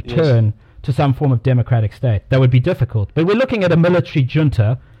you could return to some form of democratic state. That would be difficult. But we're looking at a military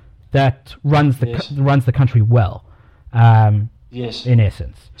junta that runs the country well. Yes. In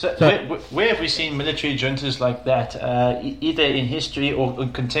essence. So where have we seen military juntas like that? Either in history or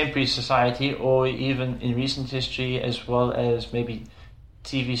in contemporary society, or even in recent history, as well as maybe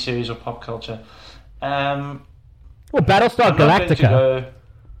TV series or pop culture. Well, Battlestar Galactica.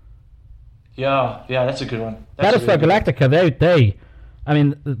 Yeah, that's a good one. Battlestar Galactica, they I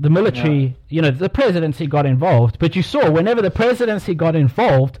mean, the military, you know, the presidency got involved, but you saw whenever the presidency got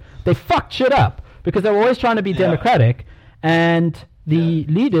involved, they fucked shit up because they were always trying to be democratic, and the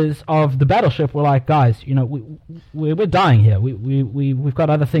leaders of the battleship were like, guys, you know, we're dying here. We've got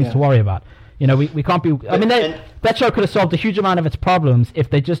other things to worry about. You know, we can't be... I mean, that show could have solved a huge amount of its problems if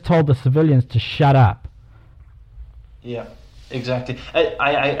they just told the civilians to shut up. Yeah, exactly.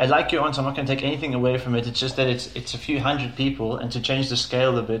 I like your answer. I'm not going to take anything away from it. It's just that it's a few hundred people, and to change the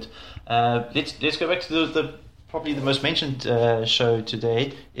scale a bit, let's go back to the probably the most mentioned show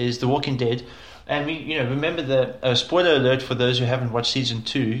today is The Walking Dead. And we, remember the spoiler alert for those who haven't watched season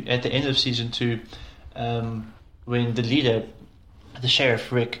 2. At the end of season 2, when the leader, the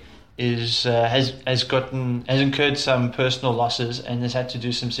sheriff Rick, has incurred some personal losses and has had to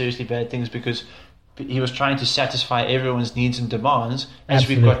do some seriously bad things because he was trying to satisfy everyone's needs and demands, as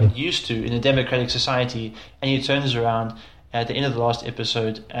we've gotten used to in a democratic society. And he turns around at the end of the last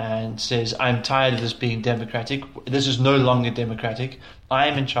episode and says, I'm tired of this being democratic. This is no longer democratic. I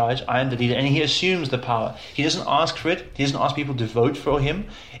am in charge. I am the leader. And he assumes the power. He doesn't ask for it. He doesn't ask people to vote for him.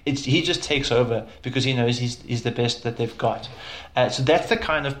 He just takes over because he knows he's the best that they've got. So that's the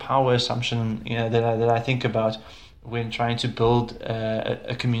kind of power assumption that I think about when trying to build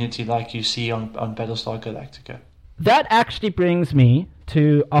a community like you see on Battlestar Galactica. That actually brings me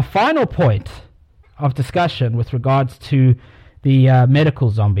to our final point of discussion with regards to the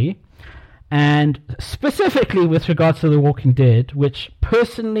medical zombie, and specifically with regards to The Walking Dead, which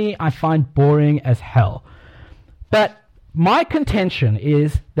personally I find boring as hell. But my contention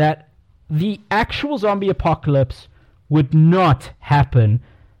is that the actual zombie apocalypse would not happen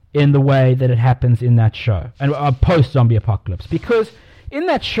in the way that it happens in that show, and post-zombie apocalypse, because in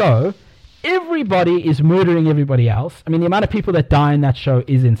that show, everybody is murdering everybody else. I mean, the amount of people that die in that show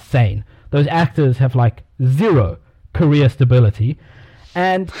is insane. Those actors have like zero career stability,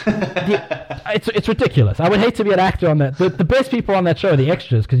 and it's ridiculous. I would hate to be an actor on that. The best people on that show are the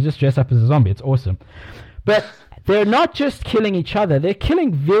extras, because you just dress up as a zombie. It's awesome. But they're not just killing each other. They're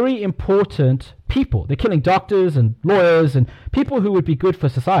killing very important people. They're killing doctors and lawyers and people who would be good for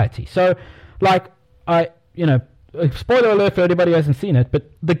society. So, like, spoiler alert for anybody who hasn't seen it,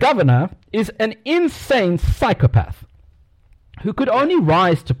 but the governor is an insane psychopath who could only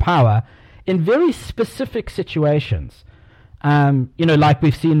rise to power in very specific situations, like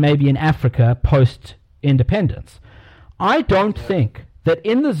we've seen maybe in Africa post-independence. I don't think that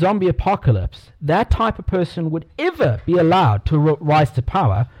in the zombie apocalypse, that type of person would ever be allowed to rise to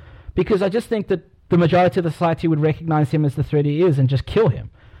power, because I just think that the majority of the society would recognize him as the threat he is and just kill him.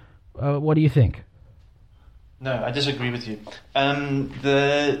 What do you think? No, I disagree with you.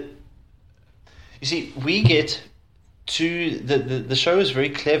 You see, we get to the show is very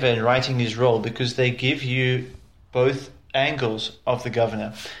clever in writing his role, because they give you both angles of the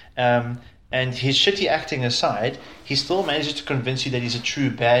governor. And his shitty acting aside, he still manages to convince you that he's a true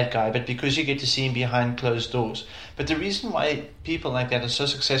bad guy, but because you get to see him behind closed doors. But the reason why people like that are so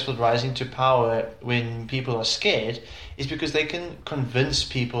successful at rising to power when people are scared is because they can convince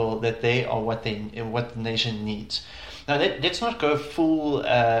people that they are what the nation needs. Now, let's not go full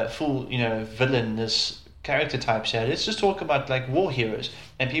villainous character types here. Let's just talk about like war heroes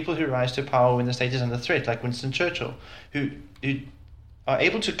and people who rise to power when the state is under threat, like Winston Churchill, who are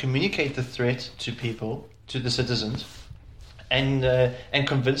able to communicate the threat to people, to the citizens, and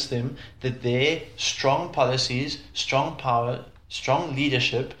convince them that their strong policies, strong power, strong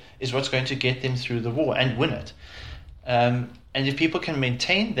leadership is what's going to get them through the war and win it. And if people can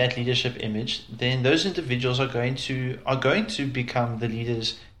maintain that leadership image, then those individuals are going to become the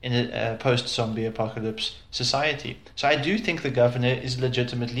leaders in a post-zombie apocalypse society. So I do think the governor is a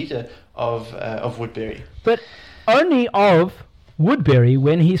legitimate leader of Woodbury. But only of Woodbury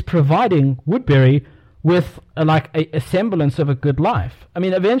when he's providing Woodbury with a semblance of a good life. I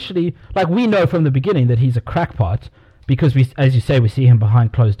mean, eventually, like, we know from the beginning that he's a crackpot because we, as you say, we see him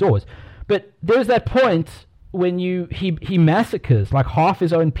behind closed doors. But there's that point he massacres like half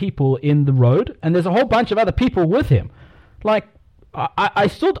his own people in the road, and there's a whole bunch of other people with him. Like, I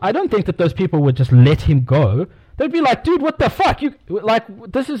don't think that those people would just let him go. They'd be like, dude, what the fuck?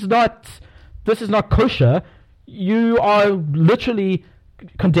 This is not kosher. You are literally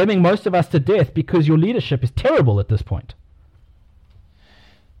condemning most of us to death because your leadership is terrible at this point.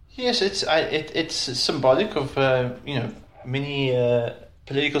 Yes, it's symbolic of many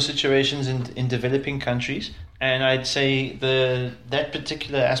political situations in developing countries, and I'd say that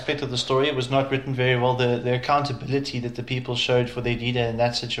particular aspect of the story was not written very well. The accountability that the people showed for their leader in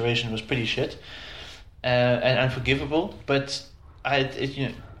that situation was pretty shit and unforgivable. But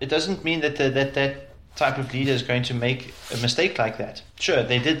it doesn't mean that that type of leader is going to make a mistake like that. Sure,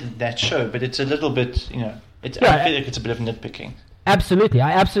 they did that show, but it's a little bit, I feel like it's a bit of nitpicking. Absolutely,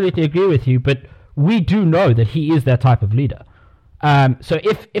 I absolutely agree with you, but we do know that he is that type of leader. So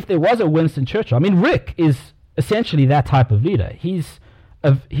if there was a Winston Churchill, I mean, Rick is essentially that type of leader.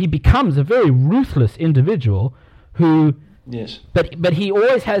 He becomes a very ruthless individual who, yes, but he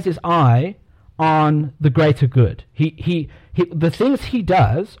always has his eye on the greater good. He the things he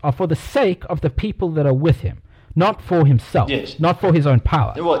does are for the sake of the people that are with him, not for himself, yes, not for his own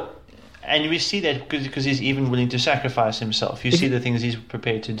power. And we see that because he's even willing to sacrifice himself. You see the things he's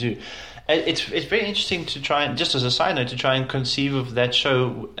prepared to do. It's very interesting to try and, just as a side note, to try and conceive of that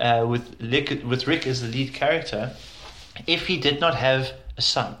show with Rick as the lead character. If he did not have a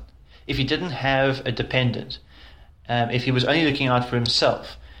son, if he didn't have a dependent, if he was only looking out for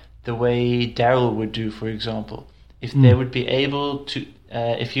himself, the way Daryl would do, for example, if they would be able to,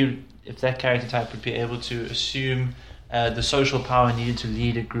 if that character type would be able to assume the social power needed to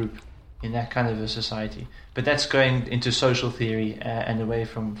lead a group in that kind of a society. But that's going into social theory and away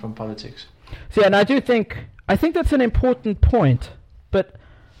from politics. See, and I think that's an important point. But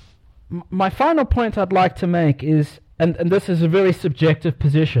my final point I'd like to make is, and this is a very subjective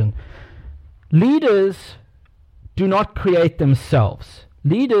position, leaders do not create themselves.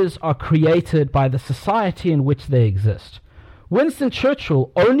 Leaders are created by the society in which they exist. Winston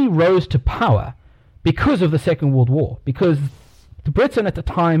Churchill only rose to power because of the Second World War, because Britain at the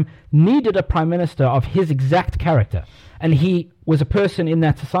time needed a prime minister of his exact character, and he was a person in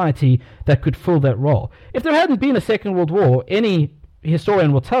that society that could fill that role. If there hadn't been a Second World War, any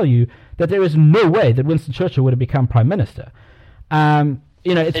historian will tell you that there is no way that Winston Churchill would have become prime minister.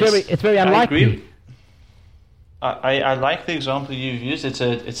 It's very unlikely. I like the example you've used.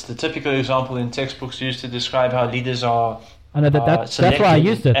 It's the typical example in textbooks used to describe how leaders are. I know that's why I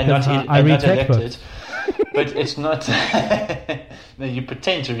used it. I read textbooks. But it's not. No, you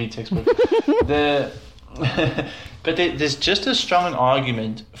pretend to read textbooks. But there's just as strong an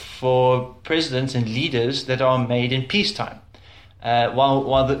argument for presidents and leaders that are made in peacetime.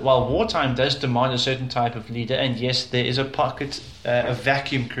 While wartime does demand a certain type of leader, and yes, there is a pocket, a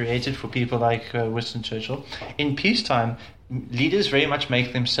vacuum created for people like Winston Churchill. In peacetime, leaders very much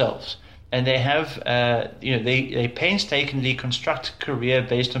make themselves. And they have, they painstakingly construct a career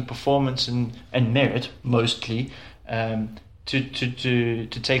based on performance and merit, mostly, to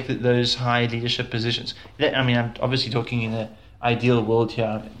take those high leadership positions. I mean, I'm obviously talking in an ideal world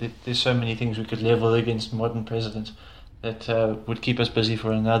here. There's so many things we could level against modern presidents that would keep us busy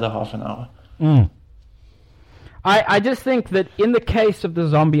for another half an hour. I just think that in the case of the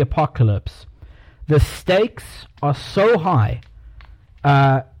zombie apocalypse, the stakes are so high.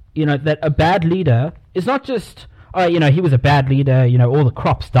 That a bad leader is not just, he was a bad leader, all the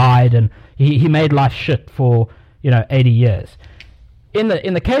crops died and he made life shit for, 80 years. In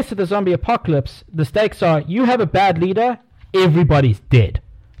the case of the zombie apocalypse, the stakes are, you have a bad leader, everybody's dead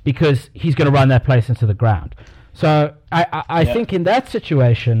because he's going to run that place into the ground. So I think in that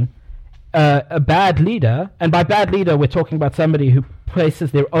situation, a bad leader, and by bad leader we're talking about somebody who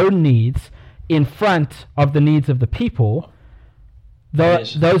places their own needs in front of the needs of the people,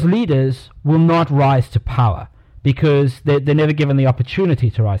 those leaders will not rise to power because they're never given the opportunity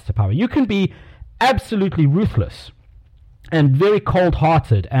to rise to power. You can be absolutely ruthless and very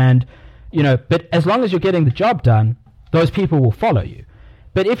cold-hearted, and but as long as you're getting the job done, those people will follow you.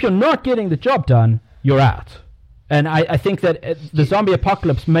 But if you're not getting the job done, you're out. And I think that the zombie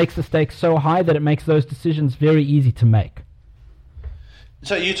apocalypse makes the stakes so high that it makes those decisions very easy to make.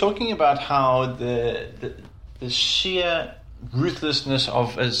 So you're talking about how the sheer ruthlessness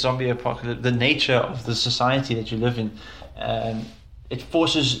of a zombie apocalypse, the nature of the society that you live in, it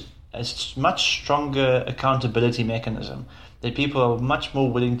forces a much stronger accountability mechanism. That people are much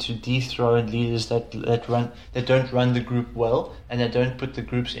more willing to dethrone leaders that don't run the group well and that don't put the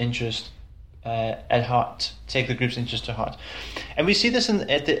group's interest at heart, take the group's interest to heart. And we see this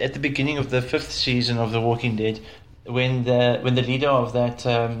at the beginning of the 5th season of The Walking Dead, when the leader of that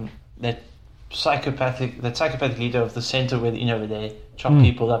psychopathic leader of the center, where where they chop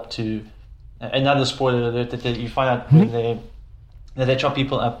people up to, another spoiler alert, that you find out when they chop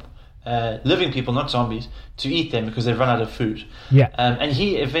people up, living people, not zombies, to eat them because they've run out of food. Yeah. And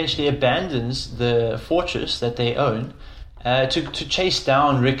he eventually abandons the fortress that they own to chase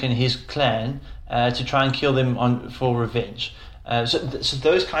down Rick and his clan to try and kill them for revenge. So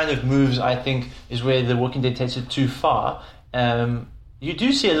those kind of moves, I think, is where The Walking Dead takes it too far. You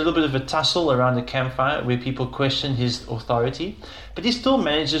do see a little bit of a tussle around the campfire where people question his authority, but he still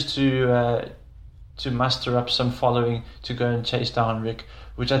manages to muster up some following to go and chase down Rick,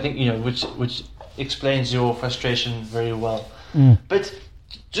 which I think which explains your frustration very well. But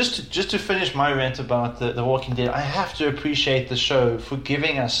just to finish my rant about the Walking Dead, I have to appreciate the show for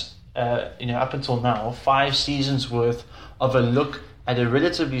giving us up until now 5 seasons worth of a look at a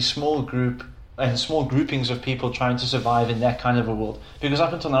relatively small group and small groupings of people trying to survive in that kind of a world. Because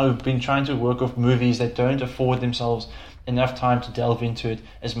up until now, we've been trying to work off movies that don't afford themselves enough time to delve into it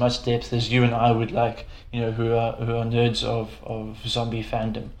as much depth as you and I would like, who are nerds of zombie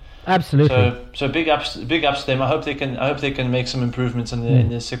fandom. Absolutely. So big ups to them. I hope they can make some improvements in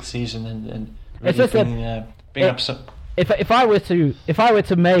the 6th season and really bring up some. If I were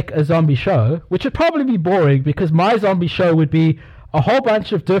to make a zombie show, which would probably be boring, because my zombie show would be a whole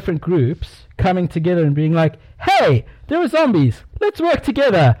bunch of different groups coming together and being like, hey, there are zombies, let's work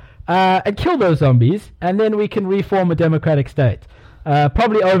together and kill those zombies, and then we can reform a democratic state.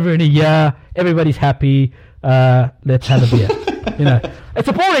 Probably over in a year, everybody's happy, let's have a beer. It's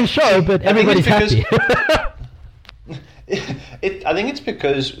a boring show, but everybody's happy. I think it's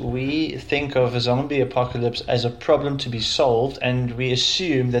because we think of a zombie apocalypse as a problem to be solved, and we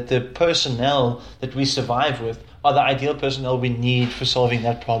assume that the personnel that we survive with are the ideal personnel we need for solving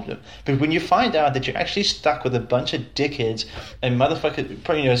that problem. But when you find out that you're actually stuck with a bunch of dickheads and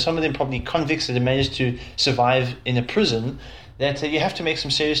motherfuckers, some of them probably convicts that have managed to survive in a prison, that you have to make some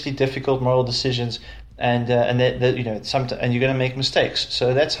seriously difficult moral decisions. And you're going to make mistakes.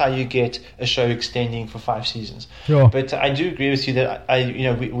 So that's how you get a show extending for 5 seasons. Sure. But I do agree with you that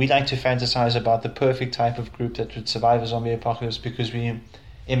we like to fantasize about the perfect type of group that would survive a zombie apocalypse, because we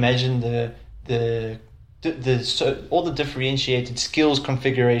imagine all the differentiated skills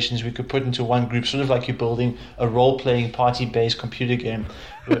configurations we could put into one group, sort of like you're building a role-playing party-based computer game,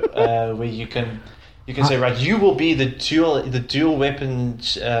 where you can say, right, you will be the dual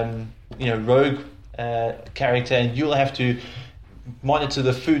weapons rogue character, and you'll have to monitor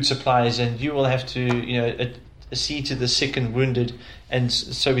the food supplies, and you will have to see to the sick and wounded. And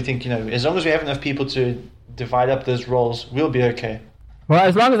so we think, as long as we have enough people to divide up those roles, we'll be okay. Well,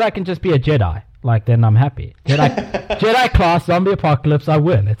 as long as I can just be a Jedi, then I'm happy. Jedi class zombie apocalypse, I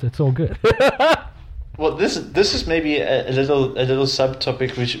win. It's all good. Well, this is maybe a little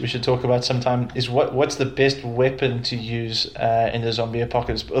subtopic we should talk about sometime. Is what's the best weapon to use in the zombie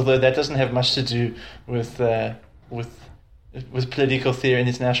apocalypse? Although that doesn't have much to do with political theory and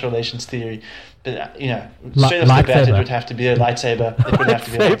international relations theory, but straight off the bat, it would have to be a lightsaber. It would have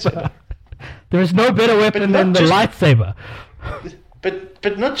to be a lightsaber. There is no better weapon than the lightsaber.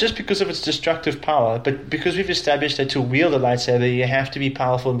 But not just because of its destructive power, but because we've established that to wield a lightsaber, you have to be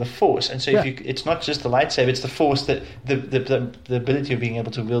powerful in the Force. And so it's not just the lightsaber; it's the Force, that the ability of being able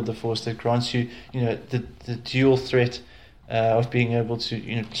to wield the Force, that grants you, the dual threat of being able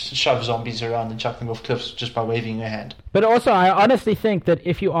to, shove zombies around and chuck them off cliffs just by waving your hand. But also, I honestly think that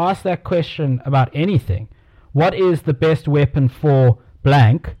if you ask that question about anything, what is the best weapon for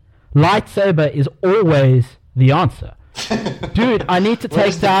blank? Lightsaber is always the answer. Dude, I need to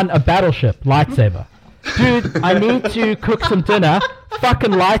take down a battleship. Lightsaber. Dude, I need to cook some dinner.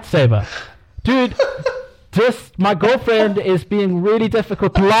 Fucking lightsaber. Dude, my girlfriend is being really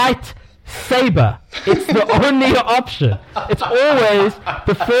difficult. Lightsaber. It's the only option. It's always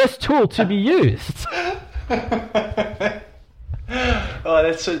the first tool to be used. Oh,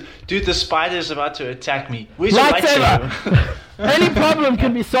 that's so... Dude, the spider's about to attack me. Where's lightsaber? Any problem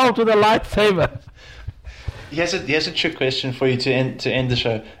can be solved with a lightsaber. He has a trick question for you to end the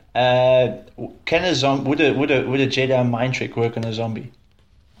show. Would a Jedi mind trick work on a zombie?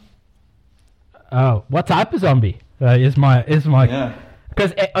 Oh, what type of zombie is my? Yeah.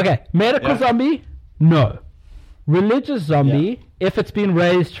 Because medical zombie, no. Religious zombie, if it's been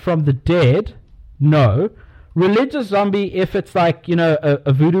raised from the dead, no. Religious zombie, if it's like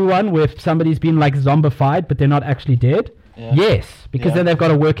a voodoo one where somebody's been like zombified but they're not actually dead, yes, because then they've got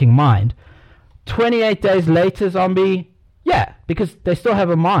a working mind. 28 days later zombie, because they still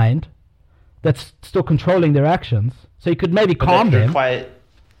have a mind. that's still controlling their actions. So you could maybe But calm them.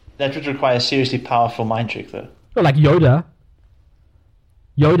 That would require a seriously powerful mind trick, though. Or like Yoda.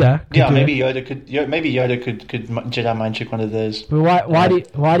 Yoda. Could Yeah, do maybe it. Yoda could Jedi mind trick one of those. But why do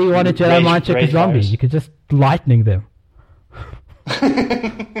you want a Jedi mind trick a zombie? fires. You could just lightning them.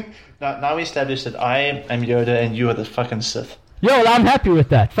 Now we established that I am Yoda and you are the fucking Sith. Yo, well, I'm happy with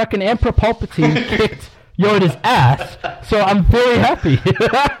that. Fucking Emperor Palpatine kicked Yoda's ass, so I'm very happy.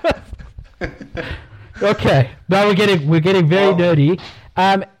 Okay, now we're getting very nerdy.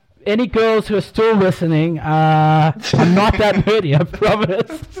 Any girls who are still listening, I'm not that nerdy, I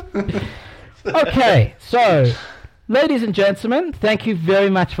promise. Okay, so, ladies and gentlemen, thank you very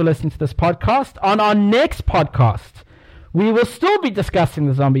much for listening to this podcast. On our next podcast, we will still be discussing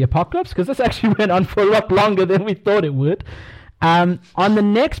the zombie apocalypse, because this actually went on for a lot longer than we thought it would. On the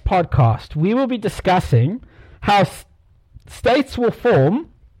next podcast, we will be discussing how states will form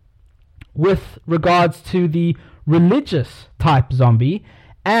with regards to the religious type zombie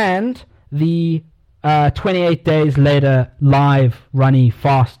and the 28 days later live, runny,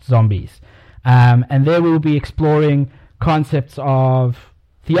 fast zombies. And there we will be exploring concepts of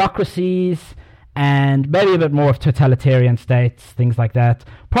theocracies and maybe a bit more of totalitarian states, things like that.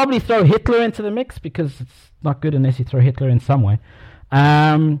 Probably throw Hitler into the mix because it's not good unless you throw Hitler in some way.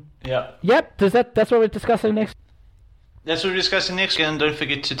 Yeah. Yep, that's what we're discussing next. That's what we're discussing next. And don't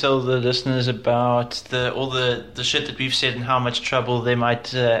forget to tell the listeners about all the shit that we've said and how much trouble they might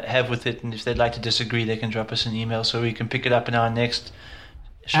have with it. And if they'd like to disagree, they can drop us an email so we can pick it up in our next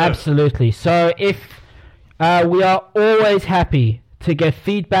show. Absolutely. So if we are always happy to get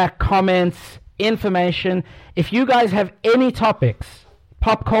feedback, comments, information. If you guys have any topics,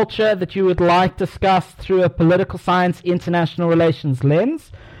 pop culture, that you would like discussed through a political science, international relations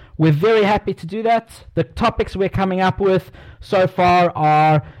lens, we're very happy to do that. The topics we're coming up with so far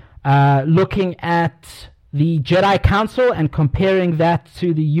are looking at the Jedi Council and comparing that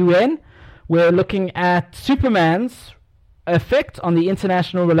to the UN. We're looking at Superman's effect on the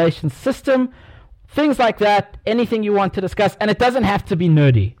international relations system, things like that, anything you want to discuss. And it doesn't have to be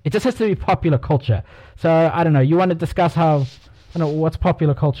nerdy. It just has to be popular culture. So, I don't know, you want to discuss what's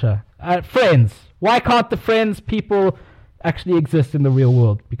popular culture? Friends. Why can't the Friends people actually exist in the real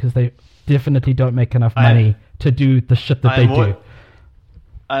world? Because they definitely don't make enough money to do the shit that they do.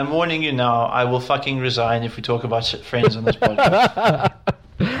 I'm warning you now, I will fucking resign if we talk about Friends on this podcast.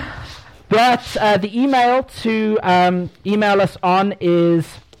 But the email to email us on is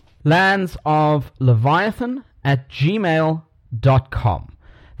landsofleviathan@gmail.com.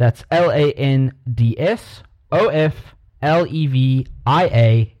 That's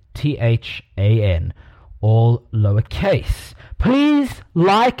LANDSOFLEVIATHAN, all lowercase. Please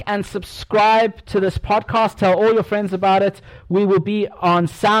like and subscribe to this podcast. Tell all your friends about it. We will be on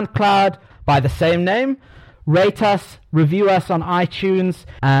SoundCloud by the same name. Rate us, review us on iTunes.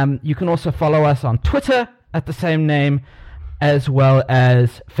 You can also follow us on Twitter at the same name, as well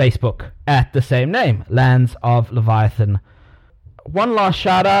as Facebook at the same name, Lands of Leviathan. One last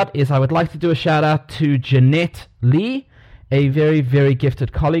shout out is I would like to do a shout out to Jeanette Lee, a very, very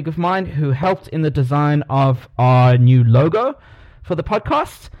gifted colleague of mine who helped in the design of our new logo for the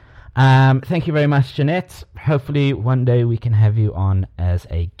podcast. Thank you very much, Jeanette. Hopefully one day we can have you on as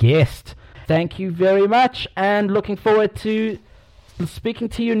a guest. Thank you very much, and looking forward to speaking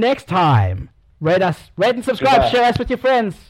to you next time. Rate and subscribe, share us with your friends.